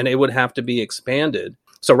 and it would have to be expanded.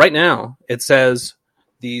 So right now it says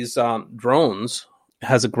these drones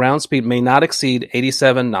has a ground speed may not exceed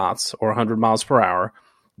 87 knots or 100 miles per hour.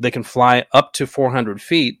 They can fly up to 400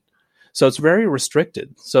 feet. So it's very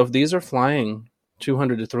restricted. So if these are flying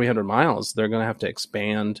 200 to 300 miles, they're going to have to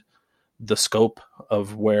expand the scope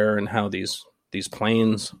of where and how these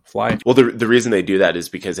planes fly. Well, the reason they do that is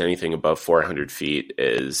because anything above 400 feet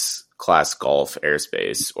is Class Golf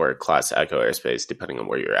airspace or Class Echo airspace, depending on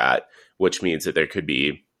where you're at, which means that there could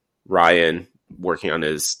be Ryan working on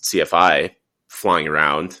his CFI flying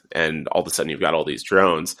around, and all of a sudden you've got all these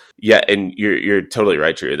drones. Yeah, and you're totally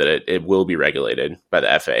right, Drew, that it will be regulated by the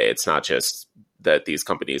FAA. It's not just that these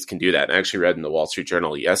companies can do that. And I actually read in the Wall Street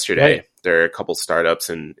Journal yesterday, right, there are a couple startups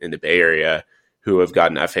in the Bay Area who have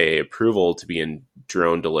gotten FAA approval to be in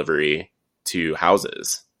drone delivery to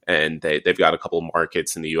houses. And they've got a couple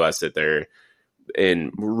markets in the US that they're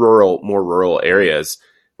in more rural areas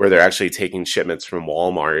where they're actually taking shipments from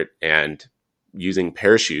Walmart and using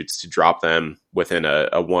parachutes to drop them within a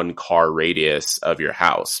 1-car radius of your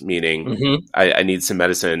house, meaning I need some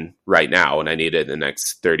medicine right now and I need it in the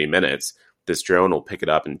next 30 minutes. This drone will pick it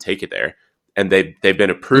up and take it there. And they've been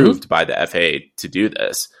approved by the FAA to do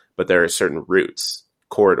this, but there are certain routes,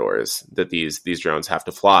 corridors that these drones have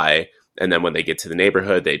to fly. And then when they get to the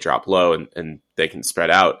neighborhood, they drop low and they can spread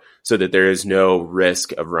out so that there is no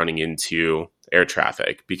risk of running into air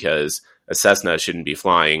traffic, because a Cessna shouldn't be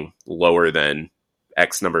flying lower than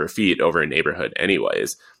X number of feet over a neighborhood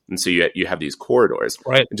anyways. And so you have these corridors.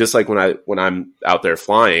 Right. And just like when I'm out there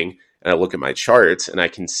flying and I look at my charts and I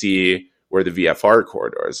can see where the VFR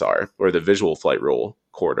corridors are, or the visual flight rule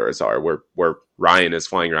corridors are, where Ryan is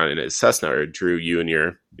flying around in his Cessna, or Drew, you and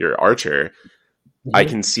your Archer, I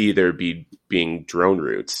can see there being drone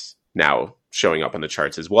routes now showing up on the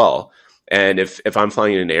charts as well. And if I'm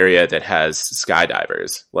flying in an area that has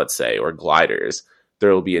skydivers, let's say, or gliders,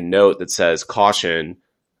 there will be a note that says, caution,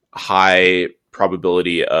 high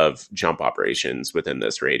probability of jump operations within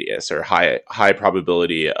this radius, or high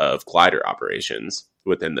probability of glider operations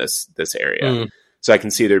within this area. So I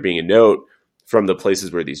can see there being a note from the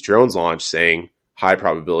places where these drones launch saying high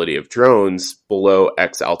probability of drones below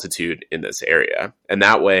X altitude in this area. And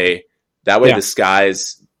that way the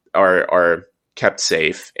skies are kept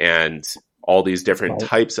safe and all these different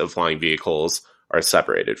types of flying vehicles are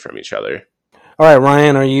separated from each other. All right,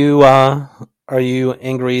 Ryan, are you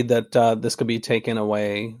angry that this could be taking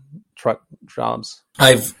away truck jobs?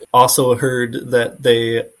 I've also heard that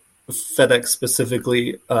FedEx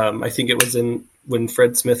specifically, I think it was when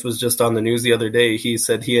Fred Smith was just on the news the other day, he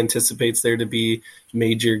said he anticipates there to be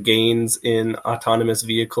major gains in autonomous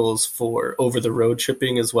vehicles for over-the-road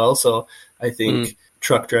shipping as well. So I think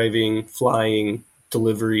truck driving, flying,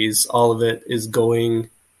 deliveries, all of it is going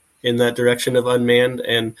in that direction of unmanned,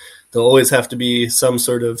 and there'll always have to be some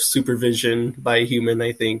sort of supervision by a human,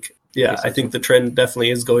 I think. Yeah, I think the trend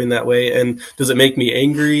definitely is going that way. And does it make me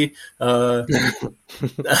angry when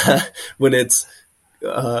it's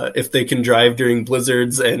if they can drive during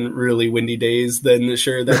blizzards and really windy days? Then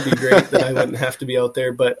sure, that'd be great that I wouldn't have to be out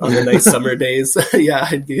there. But on the nice summer days, yeah,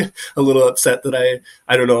 I'd be a little upset that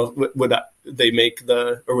I don't know, would they make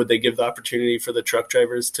would they give the opportunity for the truck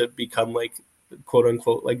drivers to become like quote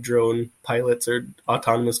unquote like drone pilots or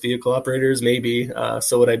autonomous vehicle operators? Maybe.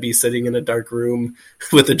 So would I be sitting in a dark room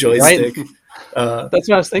with a joystick? Right. That's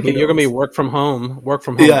what I was thinking. You're going to be work from home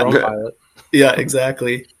yeah, drone pilot. Yeah,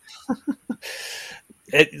 exactly.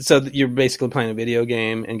 So you're basically playing a video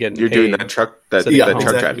game and getting You're paid. doing that truck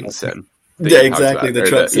driving sim. Yeah, exactly. The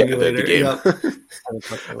truck simulator. The game.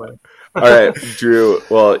 Yeah. All right, Drew.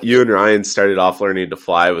 Well, you and Ryan started off learning to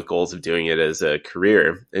fly with goals of doing it as a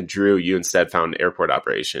career. And Drew, you instead found airport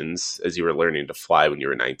operations as you were learning to fly when you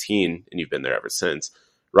were 19, and you've been there ever since.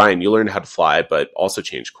 Ryan, you learned how to fly, but also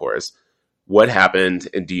changed course. What happened,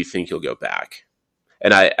 and do you think you'll go back?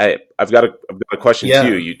 And I've got a question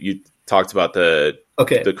too. You talked about the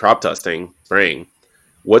crop dusting spraying.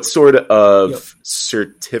 What sort of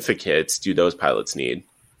certificates do those pilots need?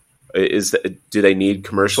 Do they need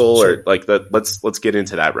commercial or like that? Let's get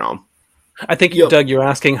into that realm. I think, Doug, you're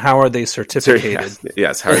asking how are they certificated?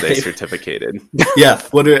 Yes, how are they certificated? Yeah,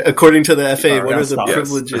 according to the FAA, what are the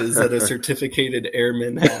privileges that a certificated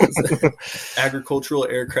airman has? Agricultural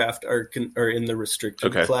aircraft are in the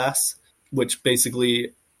restricted class, which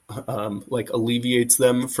basically alleviates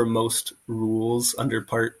them from most rules under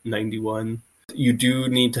Part 91. You do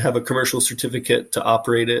need to have a commercial certificate to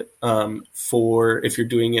operate it for if you're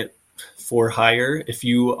doing it for hire. If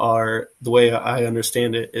you are, the way I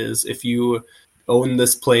understand it is if you own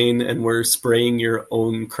this plane and were spraying your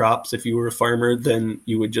own crops, if you were a farmer, then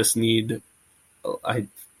you would just need, I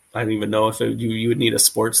don't even know if you would need a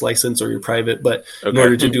sports license or your private, but in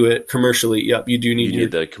order to do it commercially, you do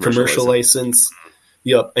need the commercial license.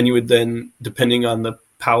 Yep. And you would then, depending on the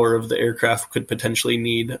power of the aircraft, could potentially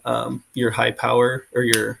need your high power or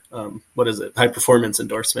your high performance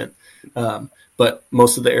endorsement. But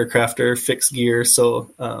most of the aircraft are fixed gear, so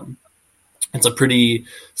it's a pretty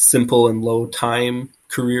simple and low time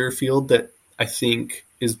career field that I think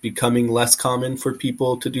is becoming less common for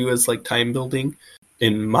people to do as like time building.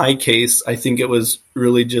 In my case, I think it was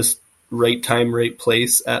really just right time, right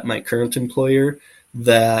place at my current employer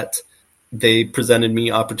that they presented me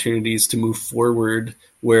opportunities to move forward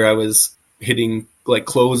where I was hitting like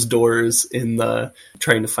closed doors in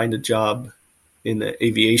trying to find a job in the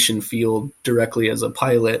aviation field directly as a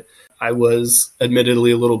pilot. I was admittedly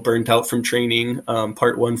a little burnt out from training.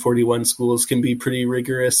 Part 141 schools can be pretty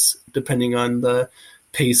rigorous depending on the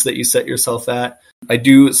pace that you set yourself at. I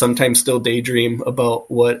do sometimes still daydream about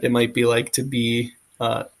what it might be like to be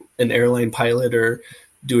an airline pilot or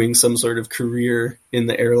doing some sort of career in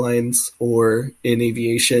the airlines or in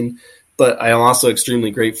aviation. But I am also extremely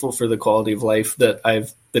grateful for the quality of life that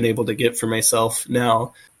I've been able to get for myself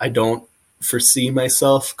now. I don't foresee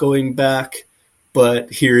myself going back, but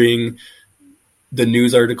hearing the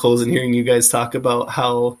news articles and hearing you guys talk about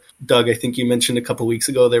how, Doug, I think you mentioned a couple weeks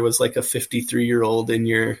ago, there was like a 53-year-old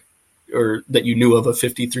that you knew of, a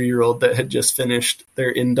 53-year-old that had just finished their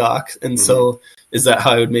in-doc. And so is that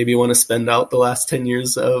how I would maybe want to spend out the last 10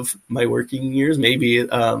 years of my working years? Maybe, if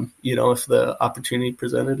the opportunity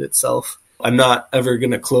presented itself. I'm not ever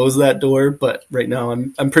going to close that door, but right now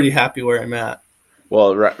I'm pretty happy where I'm at.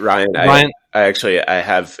 Well, Ryan, I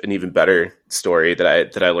have an even better story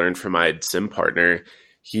that I learned from my sim partner.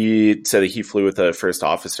 He said that he flew with a first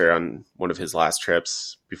officer on one of his last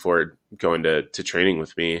trips before going to training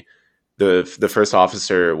with me. The first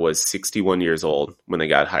officer was 61 years old when they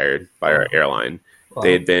got hired by our airline. Wow.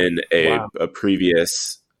 They had been a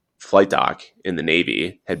previous flight doc in the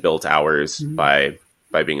Navy, had built hours by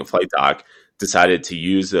being a flight doc, decided to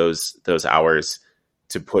use those hours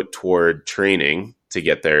to put toward training to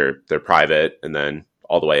get their private and then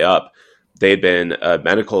all the way up. They had been a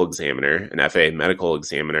medical examiner, an FAA medical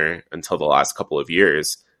examiner until the last couple of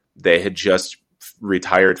years. They had just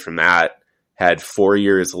retired from that, had 4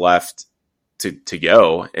 years left to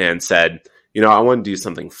go, and said, I want to do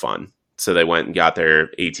something fun. So they went and got their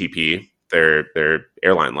ATP, their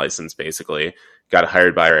airline license, basically, got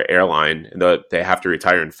hired by our airline, and they have to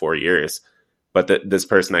retire in 4 years. But this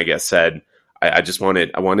person, I guess, said, I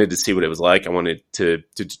wanted to see what it was like. I wanted to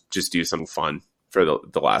just do something fun for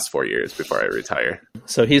the last 4 years before I retire.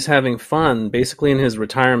 So he's having fun basically in his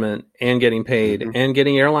retirement and getting paid and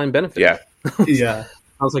getting airline benefits. Yeah. Yeah.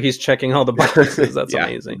 Sounds like he's checking all the boxes. That's yeah,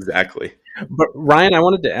 amazing. Exactly. But Ryan, I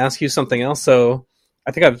wanted to ask you something else. So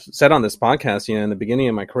I think I've said on this podcast, in the beginning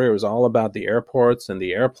of my career, it was all about the airports and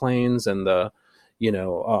the airplanes and the,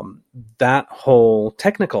 that whole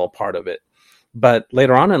technical part of it. But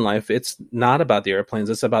later on in life, it's not about the airplanes.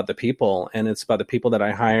 It's about the people, and it's about the people that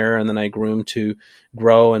I hire and then I groom to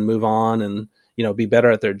grow and move on and, be better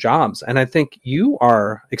at their jobs. And I think you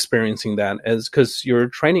are experiencing that because you're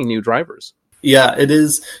training new drivers. Yeah, it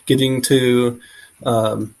is getting to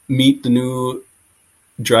meet the new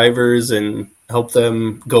drivers and help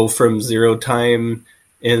them go from 0 time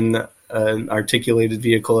in an articulated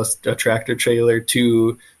vehicle, a tractor trailer,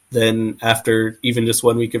 to then after even just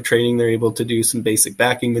 1 week of training, they're able to do some basic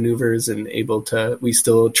backing maneuvers and we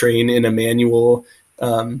still train in a manual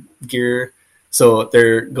gear. So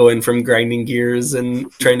they're going from grinding gears and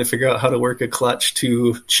trying to figure out how to work a clutch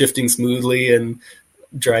to shifting smoothly and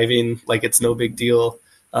driving like it's no big deal.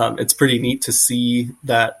 It's pretty neat to see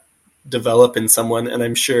that develop in someone. And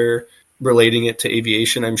I'm sure relating it to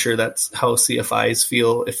aviation, I'm sure that's how CFIs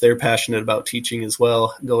feel if they're passionate about teaching as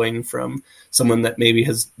well, going from someone that maybe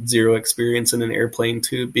has 0 experience in an airplane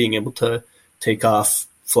to being able to take off,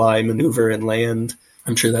 fly, maneuver, and land.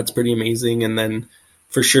 I'm sure that's pretty amazing. And then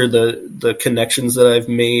for sure the connections that I've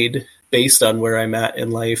made based on where I'm at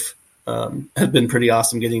in life have been pretty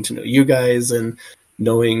awesome, getting to know you guys and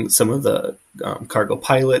knowing some of the cargo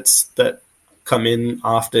pilots that come in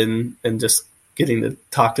often and just getting to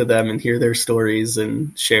talk to them and hear their stories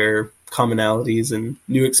and share commonalities and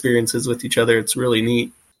new experiences with each other. It's really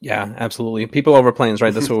neat. Yeah, absolutely. People over planes,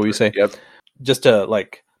 right? That's what we say. Yep. Just to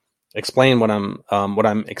explain what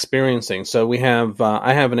I'm experiencing. So we have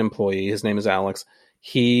I have an employee. His name is Alex.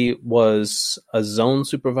 He was a zone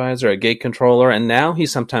supervisor, a gate controller, and now he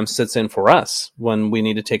sometimes sits in for us when we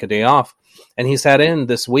need to take a day off. And he sat in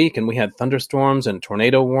this week, and we had thunderstorms and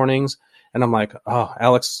tornado warnings. And I'm like, oh,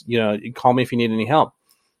 Alex, you call me if you need any help.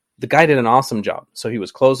 The guy did an awesome job. So he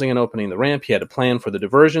was closing and opening the ramp. He had a plan for the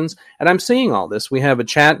diversions. And I'm seeing all this. We have a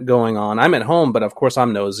chat going on. I'm at home, but of course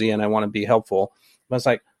I'm nosy and I want to be helpful. But it's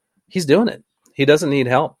like, he's doing it. He doesn't need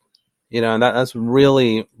help. And that's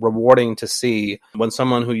really rewarding to see when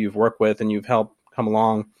someone who you've worked with and you've helped come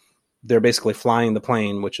along, they're basically flying the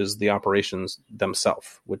plane, which is the operations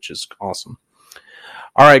themselves, which is awesome.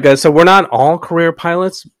 All right, guys. So we're not all career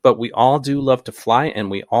pilots, but we all do love to fly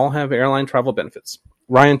and we all have airline travel benefits.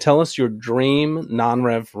 Ryan, tell us your dream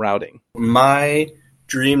non-rev routing. My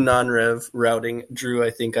dream non-rev routing, Drew, I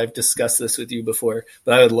think I've discussed this with you before,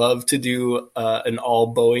 but I would love to do an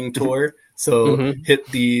all Boeing tour. So hit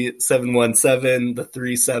the 717, the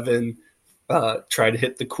 37, try to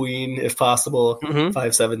hit the Queen if possible,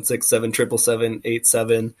 5767, 777,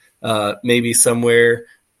 87, maybe somewhere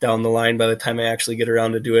down the line by the time I actually get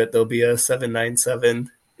around to do it, there'll be a 797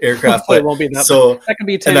 aircraft. It won't be that. So that could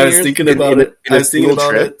be 10 and I years. was thinking about it. I was thinking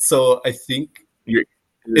about it. So I think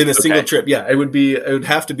in a single trip, it would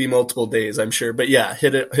have to be multiple days, I'm sure. But yeah,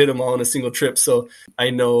 hit them all in a single trip. So I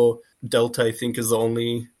know Delta, I think, is the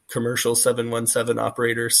only commercial 717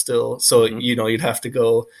 operator still. So, you'd have to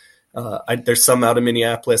go. There's some out of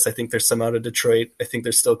Minneapolis. I think there's some out of Detroit. I think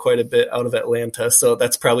there's still quite a bit out of Atlanta. So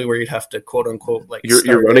that's probably where you'd have to quote unquote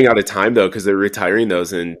You're running out of time though, because they're retiring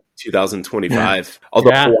those in 2025.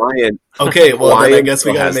 Although Hawaiian. Okay, well then I guess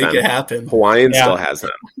we got to make it happen. Hawaiian still has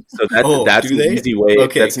them. So that's an easy way.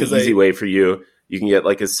 Okay, that's an easy way for you. You can get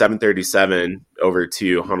like a 737 over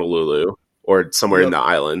to Honolulu or somewhere in the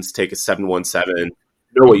islands. Take a 717.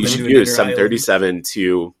 No, what you should do is 737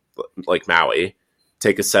 to like Maui.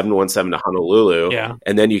 Take a 717 to Honolulu,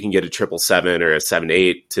 and then you can get a 777 or a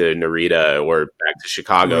 78 to Narita or back to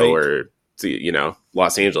Chicago or to,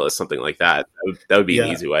 Los Angeles, something like that. That would be an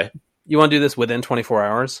easy way. You want to do this within 24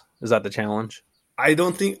 hours? Is that the challenge? I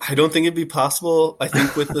don't think it'd be possible. I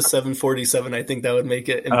think with the 747, I think that would make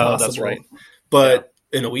it impossible. That's right. But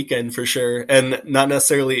in a weekend for sure, and not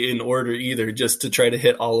necessarily in order either, just to try to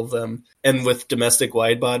hit all of them. And with domestic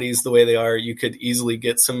wide bodies the way they are, you could easily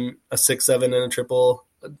get a 6-7 and a triple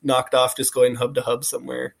knocked off just going hub to hub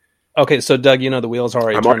somewhere. Okay, so Doug, the wheels are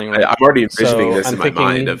already turning. I'm already envisioning this in my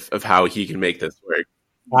mind of how he can make this work.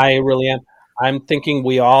 I really am. I'm thinking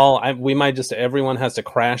we might just, everyone has to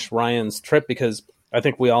crash Ryan's trip because I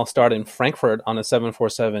think we all start in Frankfurt on a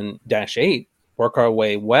 747-8 work our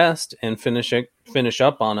way west and finish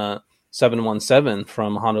up on a 717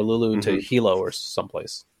 from Honolulu to Hilo or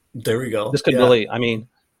someplace. There we go. This could really, I mean,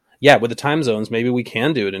 yeah, with the time zones, maybe we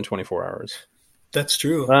can do it in 24 hours. That's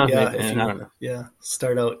true. I I don't know. Yeah,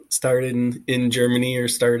 start in Germany or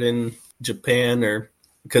start in Japan, or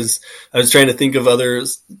because I was trying to think of other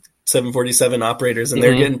 747 operators, and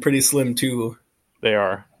they're getting pretty slim too. They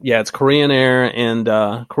are. Yeah, it's Korean Air and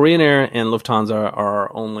Lufthansa are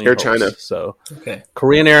our only Air hopes. China. So Okay.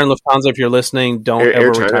 Korean Air and Lufthansa, if you're listening, don't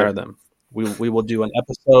ever retire them. We will do an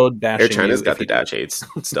episode bashing Air China's you got the Dash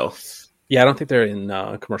 8s still. Yeah, I don't think they're in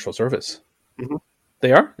commercial service.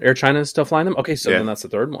 They are? Air China is still flying them? Okay, so then that's the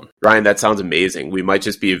third one. Ryan, that sounds amazing. We might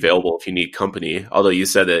just be available if you need company. Although you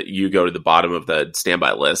said that you go to the bottom of the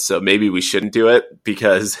standby list, so maybe we shouldn't do it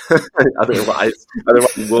because otherwise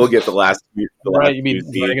we'll get the last few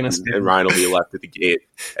seats, and Ryan will be left at the gate.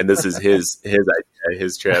 And this is his idea,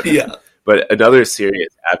 his trip. Yeah. But another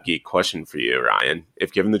serious AvGeek question for you, Ryan.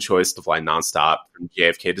 If given the choice to fly nonstop from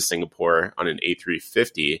JFK to Singapore on an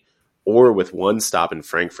A350, or with one stop in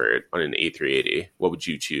Frankfurt on an A380, what would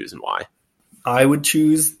you choose and why? I would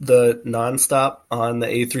choose the nonstop on the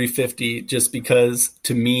A350 just because,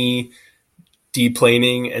 to me,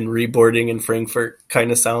 deplaning and reboarding in Frankfurt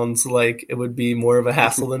kind of sounds like it would be more of a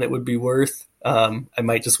hassle than it would be worth. I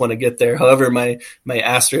might just want to get there. However, my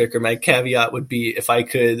asterisk or my caveat would be if I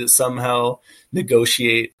could somehow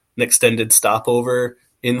negotiate an extended stopover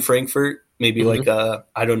in Frankfurt, maybe like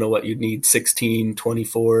I don't know what you'd need, 16,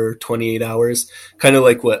 24, 28 hours, kind of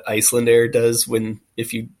like what Iceland Air does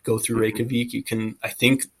if you go through Reykjavik, you can, I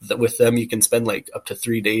think that with them, you can spend like up to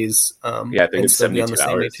 3 days. I think it's 72 on the hours.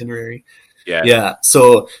 same itinerary. Yeah.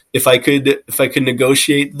 So if I could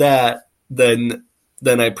negotiate that, then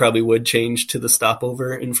I probably would change to the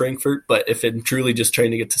stopover in Frankfurt. But if I'm truly just trying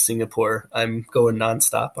to get to Singapore, I'm going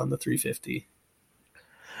nonstop on the 350.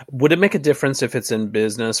 Would it make a difference if it's in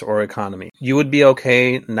business or economy? You would be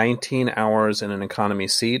okay 19 hours in an economy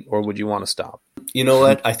seat, or would you want to stop? You know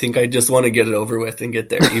what? I think I just want to get it over with and get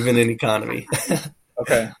there, even in economy.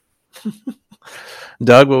 Okay.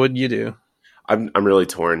 Doug, what would you do? I'm really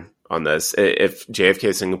torn on this. If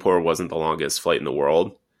JFK Singapore wasn't the longest flight in the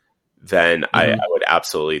world, then I would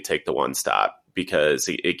absolutely take the one stop because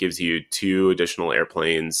it gives you 2 additional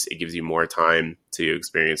airplanes. It gives you more time to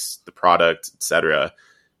experience the product, etc.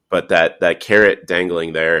 But that carrot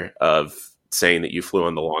dangling there of saying that you flew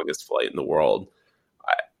on the longest flight in the world,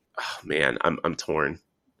 I'm torn.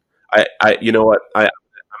 You know what? I'm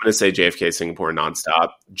going to say JFK Singapore nonstop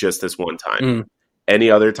just this one time. Any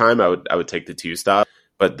other time, I would take the 2 stop.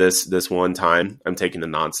 But this one time, I'm taking the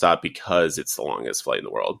nonstop because it's the longest flight in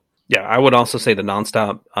the world. Yeah, I would also say the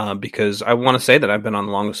nonstop because I want to say that I've been on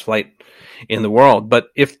the longest flight in the world. But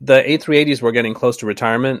if the A380s were getting close to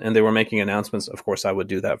retirement and they were making announcements, of course, I would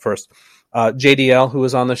do that first. JDL, who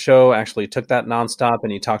was on the show, actually took that nonstop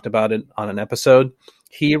and he talked about it on an episode.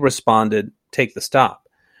 He responded, take the stop.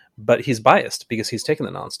 But he's biased because he's taking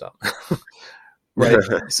the nonstop. Right?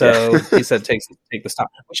 So he said, take the stop.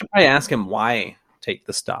 We should probably ask him why take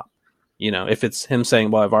the stop. You know, if it's him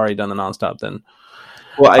saying, well, I've already done the nonstop, then...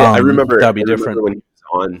 Well, I remember that'd be different. When he was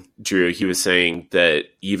on, Drew, he was saying that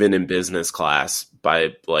even in business class,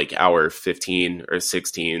 by like hour 15 or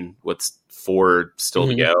 16, with 4 still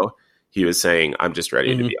to go, he was saying, "I'm just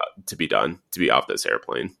ready to be done, to be off this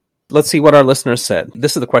airplane." Let's see what our listeners said.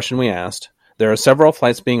 This is the question we asked. There are several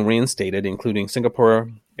flights being reinstated, including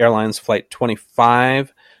Singapore Airlines Flight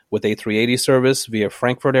 25 with A380 service via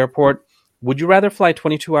Frankfurt Airport. Would you rather fly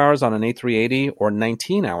 22 hours on an A380 or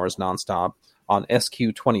 19 hours nonstop on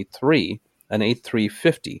SQ-23, an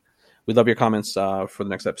A350? We'd love your comments for the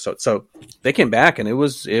next episode. So they came back and it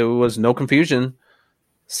was no confusion.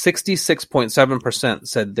 66.7%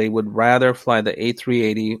 said they would rather fly the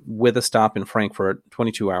A380 with a stop in Frankfurt,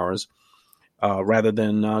 22 hours, rather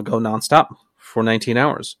than go nonstop for 19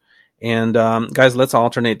 hours. And guys, let's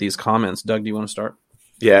alternate these comments. Doug, do you want to start?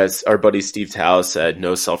 Yes, our buddy Steve Tao said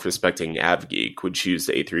no self-respecting AvGeek would choose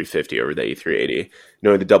the A350 over the A380,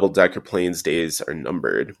 knowing the double-decker plane's days are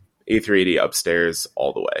numbered. A380 upstairs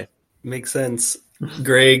all the way. Makes sense.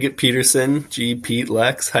 Greg Peterson, G. Pete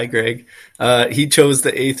Lex. Hi, Greg. He chose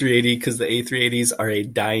the A380 because the A380s are a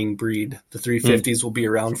dying breed. The 350s will be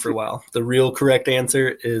around for a while. The real correct answer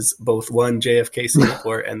is both one JFK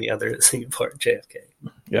Singapore and the other Singapore JFK.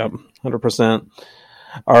 Yep, 100%.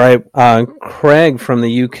 All right, Craig from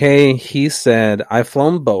the UK, he said, I've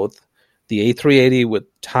flown both, the A380 with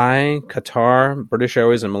Thai, Qatar, British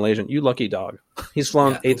Airways, and Malaysian. You lucky dog. He's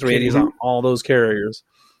flown A380s on all those carriers.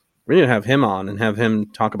 We need to have him on and have him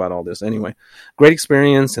talk about all this. Anyway, great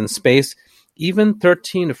experience in space. Even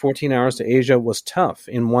 13 to 14 hours to Asia was tough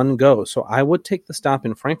in one go. So I would take the stop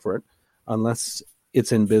in Frankfurt unless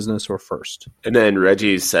it's in business or first. And then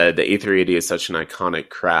Reggie said the A380 is such an iconic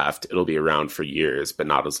craft. It'll be around for years, but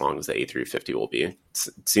not as long as the A350 will be. It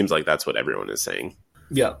seems like that's what everyone is saying.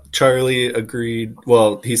 Yeah, Charlie agreed.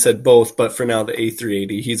 Well, he said both, but for now, the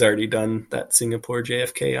A380, he's already done that Singapore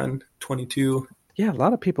JFK on 22. Yeah, a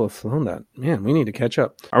lot of people have flown that. Man, we need to catch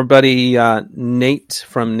up. Our buddy Nate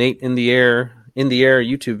from Nate in the Air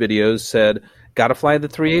YouTube videos said, gotta fly the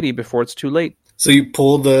 380 before it's too late. So you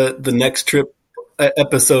pull the next trip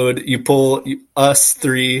episode, you pull us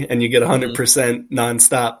three and you get 100%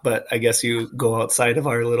 nonstop, but I guess you go outside of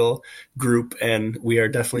our little group and we are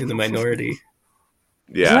definitely the minority.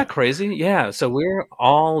 Yeah. Isn't that crazy? Yeah, so we're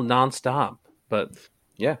all nonstop, but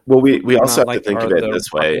yeah. Well, we also have to think of it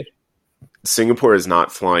this way. Singapore is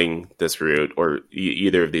not flying this route or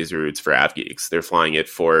either of these routes for AvGeeks. They're flying it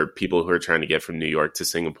for people who are trying to get from New York to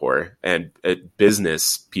Singapore, and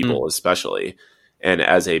business people especially. And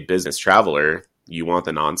as a business traveler, you want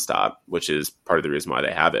the nonstop, which is part of the reason why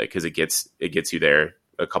they have it, because it gets you there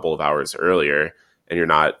a couple of hours earlier, and you're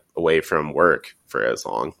not away from work for as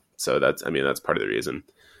long. So that's part of the reason.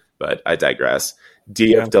 But I digress.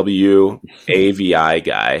 DFW AVI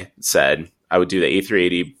guy said, I would do the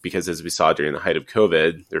A380 because, as we saw during the height of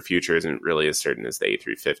COVID, their future isn't really as certain as the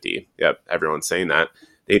A350. Yep, everyone's saying that.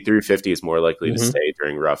 The A350 is more likely to stay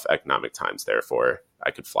during rough economic times. Therefore,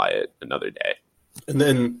 I could fly it another day. And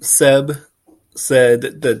then Seb said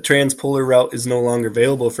the transpolar route is no longer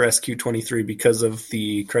available for SQ-23 because of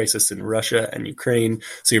the crisis in Russia and Ukraine.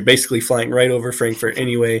 So you're basically flying right over Frankfurt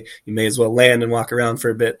anyway. You may as well land and walk around for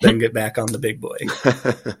a bit, then get back on the big boy.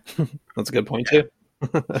 That's a good point, too.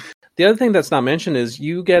 The other thing that's not mentioned is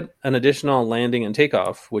you get an additional landing and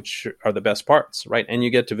takeoff, which are the best parts, right? And you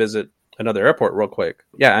get to visit another airport real quick.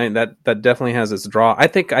 Yeah, I mean, that definitely has its draw. I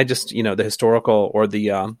think I just, the historical or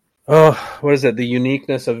the, the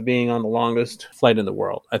uniqueness of being on the longest flight in the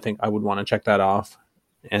world. I think I would want to check that off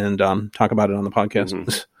and talk about it on the podcast.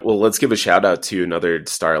 Mm-hmm. Well, let's give a shout out to another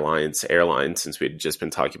Star Alliance airline, since we had just been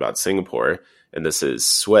talking about Singapore. And this is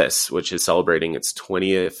Swiss, which is celebrating its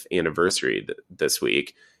 20th anniversary this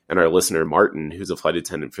week. And our listener, Martin, who's a flight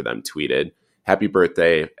attendant for them, tweeted, "Happy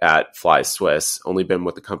birthday at Fly Swiss. Only been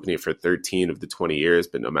with the company for 13 of the 20 years,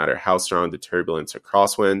 but no matter how strong the turbulence or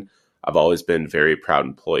crosswind, I've always been a very proud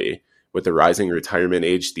employee. With the rising retirement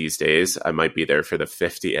age these days, I might be there for the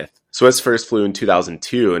 50th. Swiss first flew in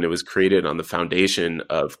 2002, and it was created on the foundation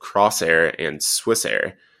of Crossair and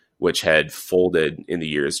Swissair, which had folded in the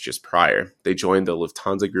years just prior. They joined the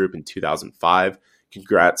Lufthansa group in 2005.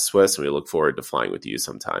 Congrats, Swiss, and we look forward to flying with you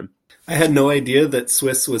sometime." I had no idea that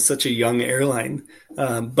Swiss was such a young airline,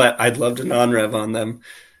 but I'd love to non-rev on them.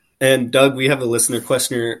 And Doug, we have a listener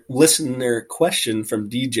question from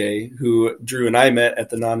DJ, who Drew and I met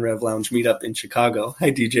at the Non-Rev Lounge meetup in Chicago.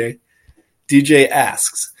 Hi, DJ. DJ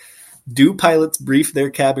asks, do pilots brief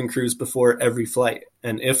their cabin crews before every flight?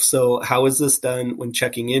 And if so, how is this done when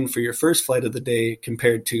checking in for your first flight of the day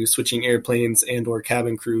compared to switching airplanes and or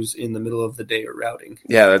cabin crews in the middle of the day or routing?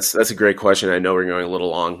 Yeah, that's a great question. I know we're going a little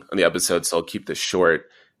long on the episode, so I'll keep this short.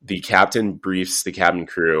 The captain briefs the cabin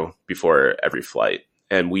crew before every flight.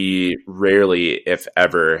 And we rarely, if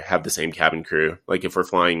ever, have the same cabin crew. Like if we're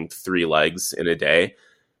flying 3 legs in a day,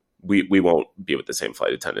 we won't be with the same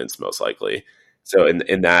flight attendants, most likely. So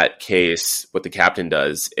in that case, what the captain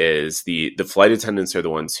does is the flight attendants are the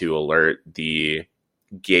ones who alert the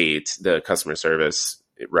gate, the customer service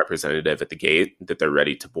representative at the gate, that they're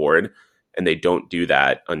ready to board. And they don't do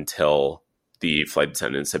that until the flight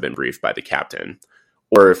attendants have been briefed by the captain.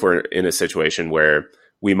 Or if we're in a situation where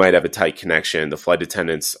we might have a tight connection, the flight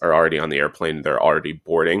attendants are already on the airplane, they're already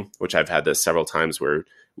boarding, which I've had this several times where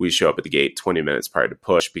we show up at the gate 20 minutes prior to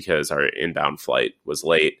push because our inbound flight was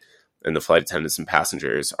late and the flight attendants and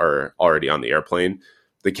passengers are already on the airplane.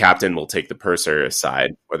 The captain will take the purser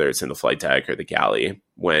aside, whether it's in the flight deck or the galley,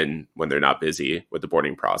 when they're not busy with the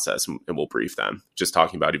boarding process, and we'll brief them. Just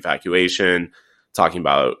talking about evacuation, talking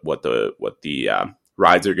about what the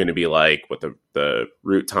rides are going to be like, what the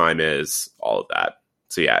route time is, all of that.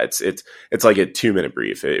 So yeah, it's like a 2-minute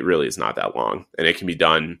brief. It really is not that long, and it can be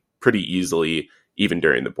done pretty easily even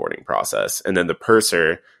during the boarding process. And then the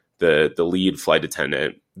purser, the lead flight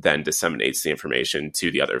attendant, then disseminates the information to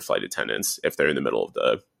the other flight attendants if they're in the middle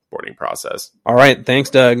of boarding process. All right.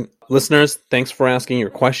 Thanks, Doug. Listeners, thanks for asking your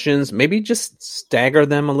questions. Maybe just stagger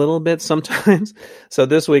them a little bit sometimes. So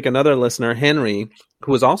this week, another listener, Henry,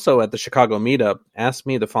 who was also at the Chicago meetup, asked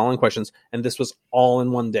me the following questions, and this was all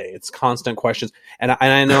in one day. It's constant questions. And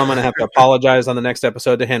I know I'm going to have to apologize on the next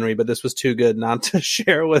episode to Henry, but this was too good not to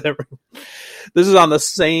share with everyone. This is on the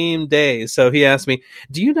same day. So he asked me,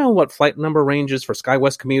 do you know what flight number ranges for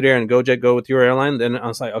SkyWest, Commute Air, and GoJet go with your airline? Then I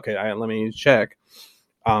was like, okay, let me check.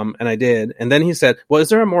 And I did. And then he said, well, is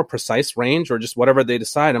there a more precise range or just whatever they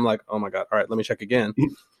decide? I'm like, oh my God. All right, let me check again.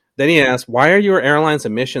 Then he asked, why are your airlines'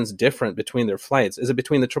 emissions different between their flights? Is it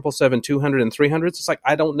between the 777-200 and 300s? It's like,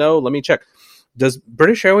 I don't know. Let me check. Does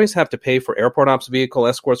British Airways have to pay for airport ops vehicle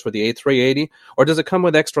escorts for the A380? Or does it come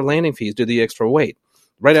with extra landing fees due to the extra weight?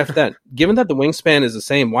 Right after that, given that the wingspan is the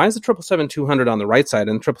same, why is the 777-200 on the right side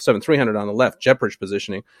and 777-300 on the left, jet bridge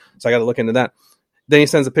positioning? So I got to look into that. Then he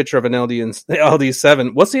sends a picture of an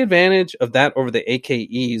LD7. What's the advantage of that over the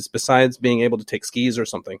AKEs besides being able to take skis or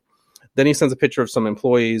something? Then he sends a picture of some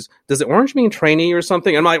employees. Does the orange mean trainee or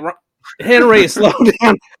something? I'm like, Henry, slow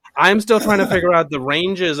down. I'm still trying to figure out the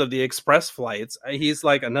ranges of the express flights. He's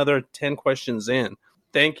like another 10 questions in.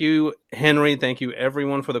 Thank you, Henry. Thank you,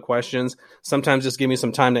 everyone, for the questions. Sometimes just give me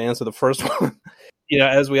some time to answer the first one.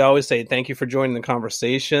 As we always say, thank you for joining the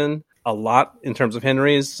conversation a lot in terms of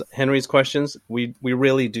Henry's questions. We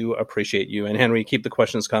really do appreciate you. And Henry, keep the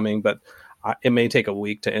questions coming, but it may take a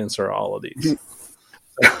week to answer all of these.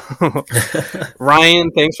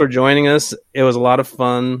 Ryan, thanks for joining us. It was a lot of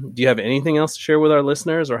fun. Do you have anything else to share with our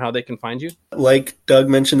listeners or how they can find you? Like Doug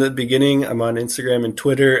mentioned at the beginning, I'm on Instagram and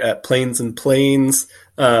Twitter at Planes and Planes.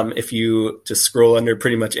 If you just scroll under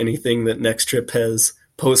pretty much anything that Next Trip has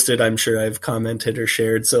posted, I'm sure I've commented or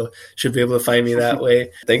shared, so should be able to find me that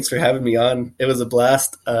way. Thanks for having me on. It was a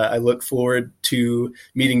blast. I look forward to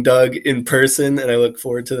meeting Doug in person, and I look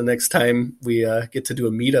forward to the next time we get to do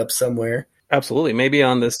a meetup somewhere. Absolutely. Maybe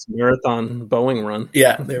on this marathon Boeing run.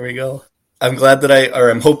 Yeah, there we go. I'm glad that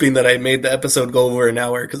I'm hoping that I made the episode go over an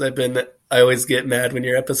hour, because I always get mad when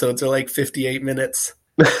your episodes are like 58 minutes.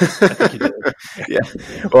 I think you did. Yeah.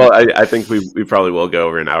 Well, I think we probably will go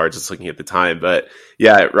over an hour just looking at the time. But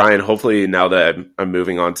yeah, Ryan, hopefully now that I'm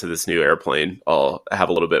moving on to this new airplane, I'll have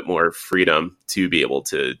a little bit more freedom to be able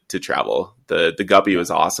to travel. The Guppy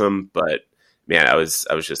was awesome, but man, I was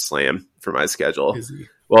just slammed for my schedule. Busy.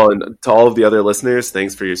 Well, and to all of the other listeners,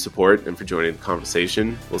 thanks for your support and for joining the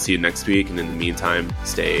conversation. We'll see you next week. And in the meantime,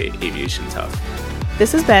 stay aviation tough.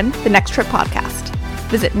 This has been the Next Trip Podcast.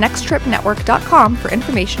 Visit nexttripnetwork.com for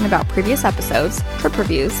information about previous episodes, trip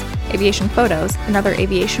reviews, aviation photos, and other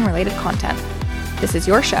aviation-related content. This is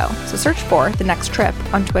your show, so search for The Next Trip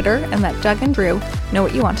on Twitter and let Doug and Drew know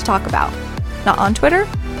what you want to talk about. Not on Twitter?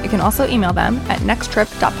 You can also email them at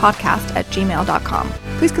nexttrip.podcast@gmail.com.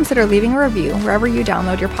 Please consider leaving a review wherever you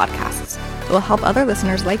download your podcasts. It will help other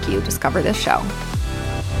listeners like you discover this show.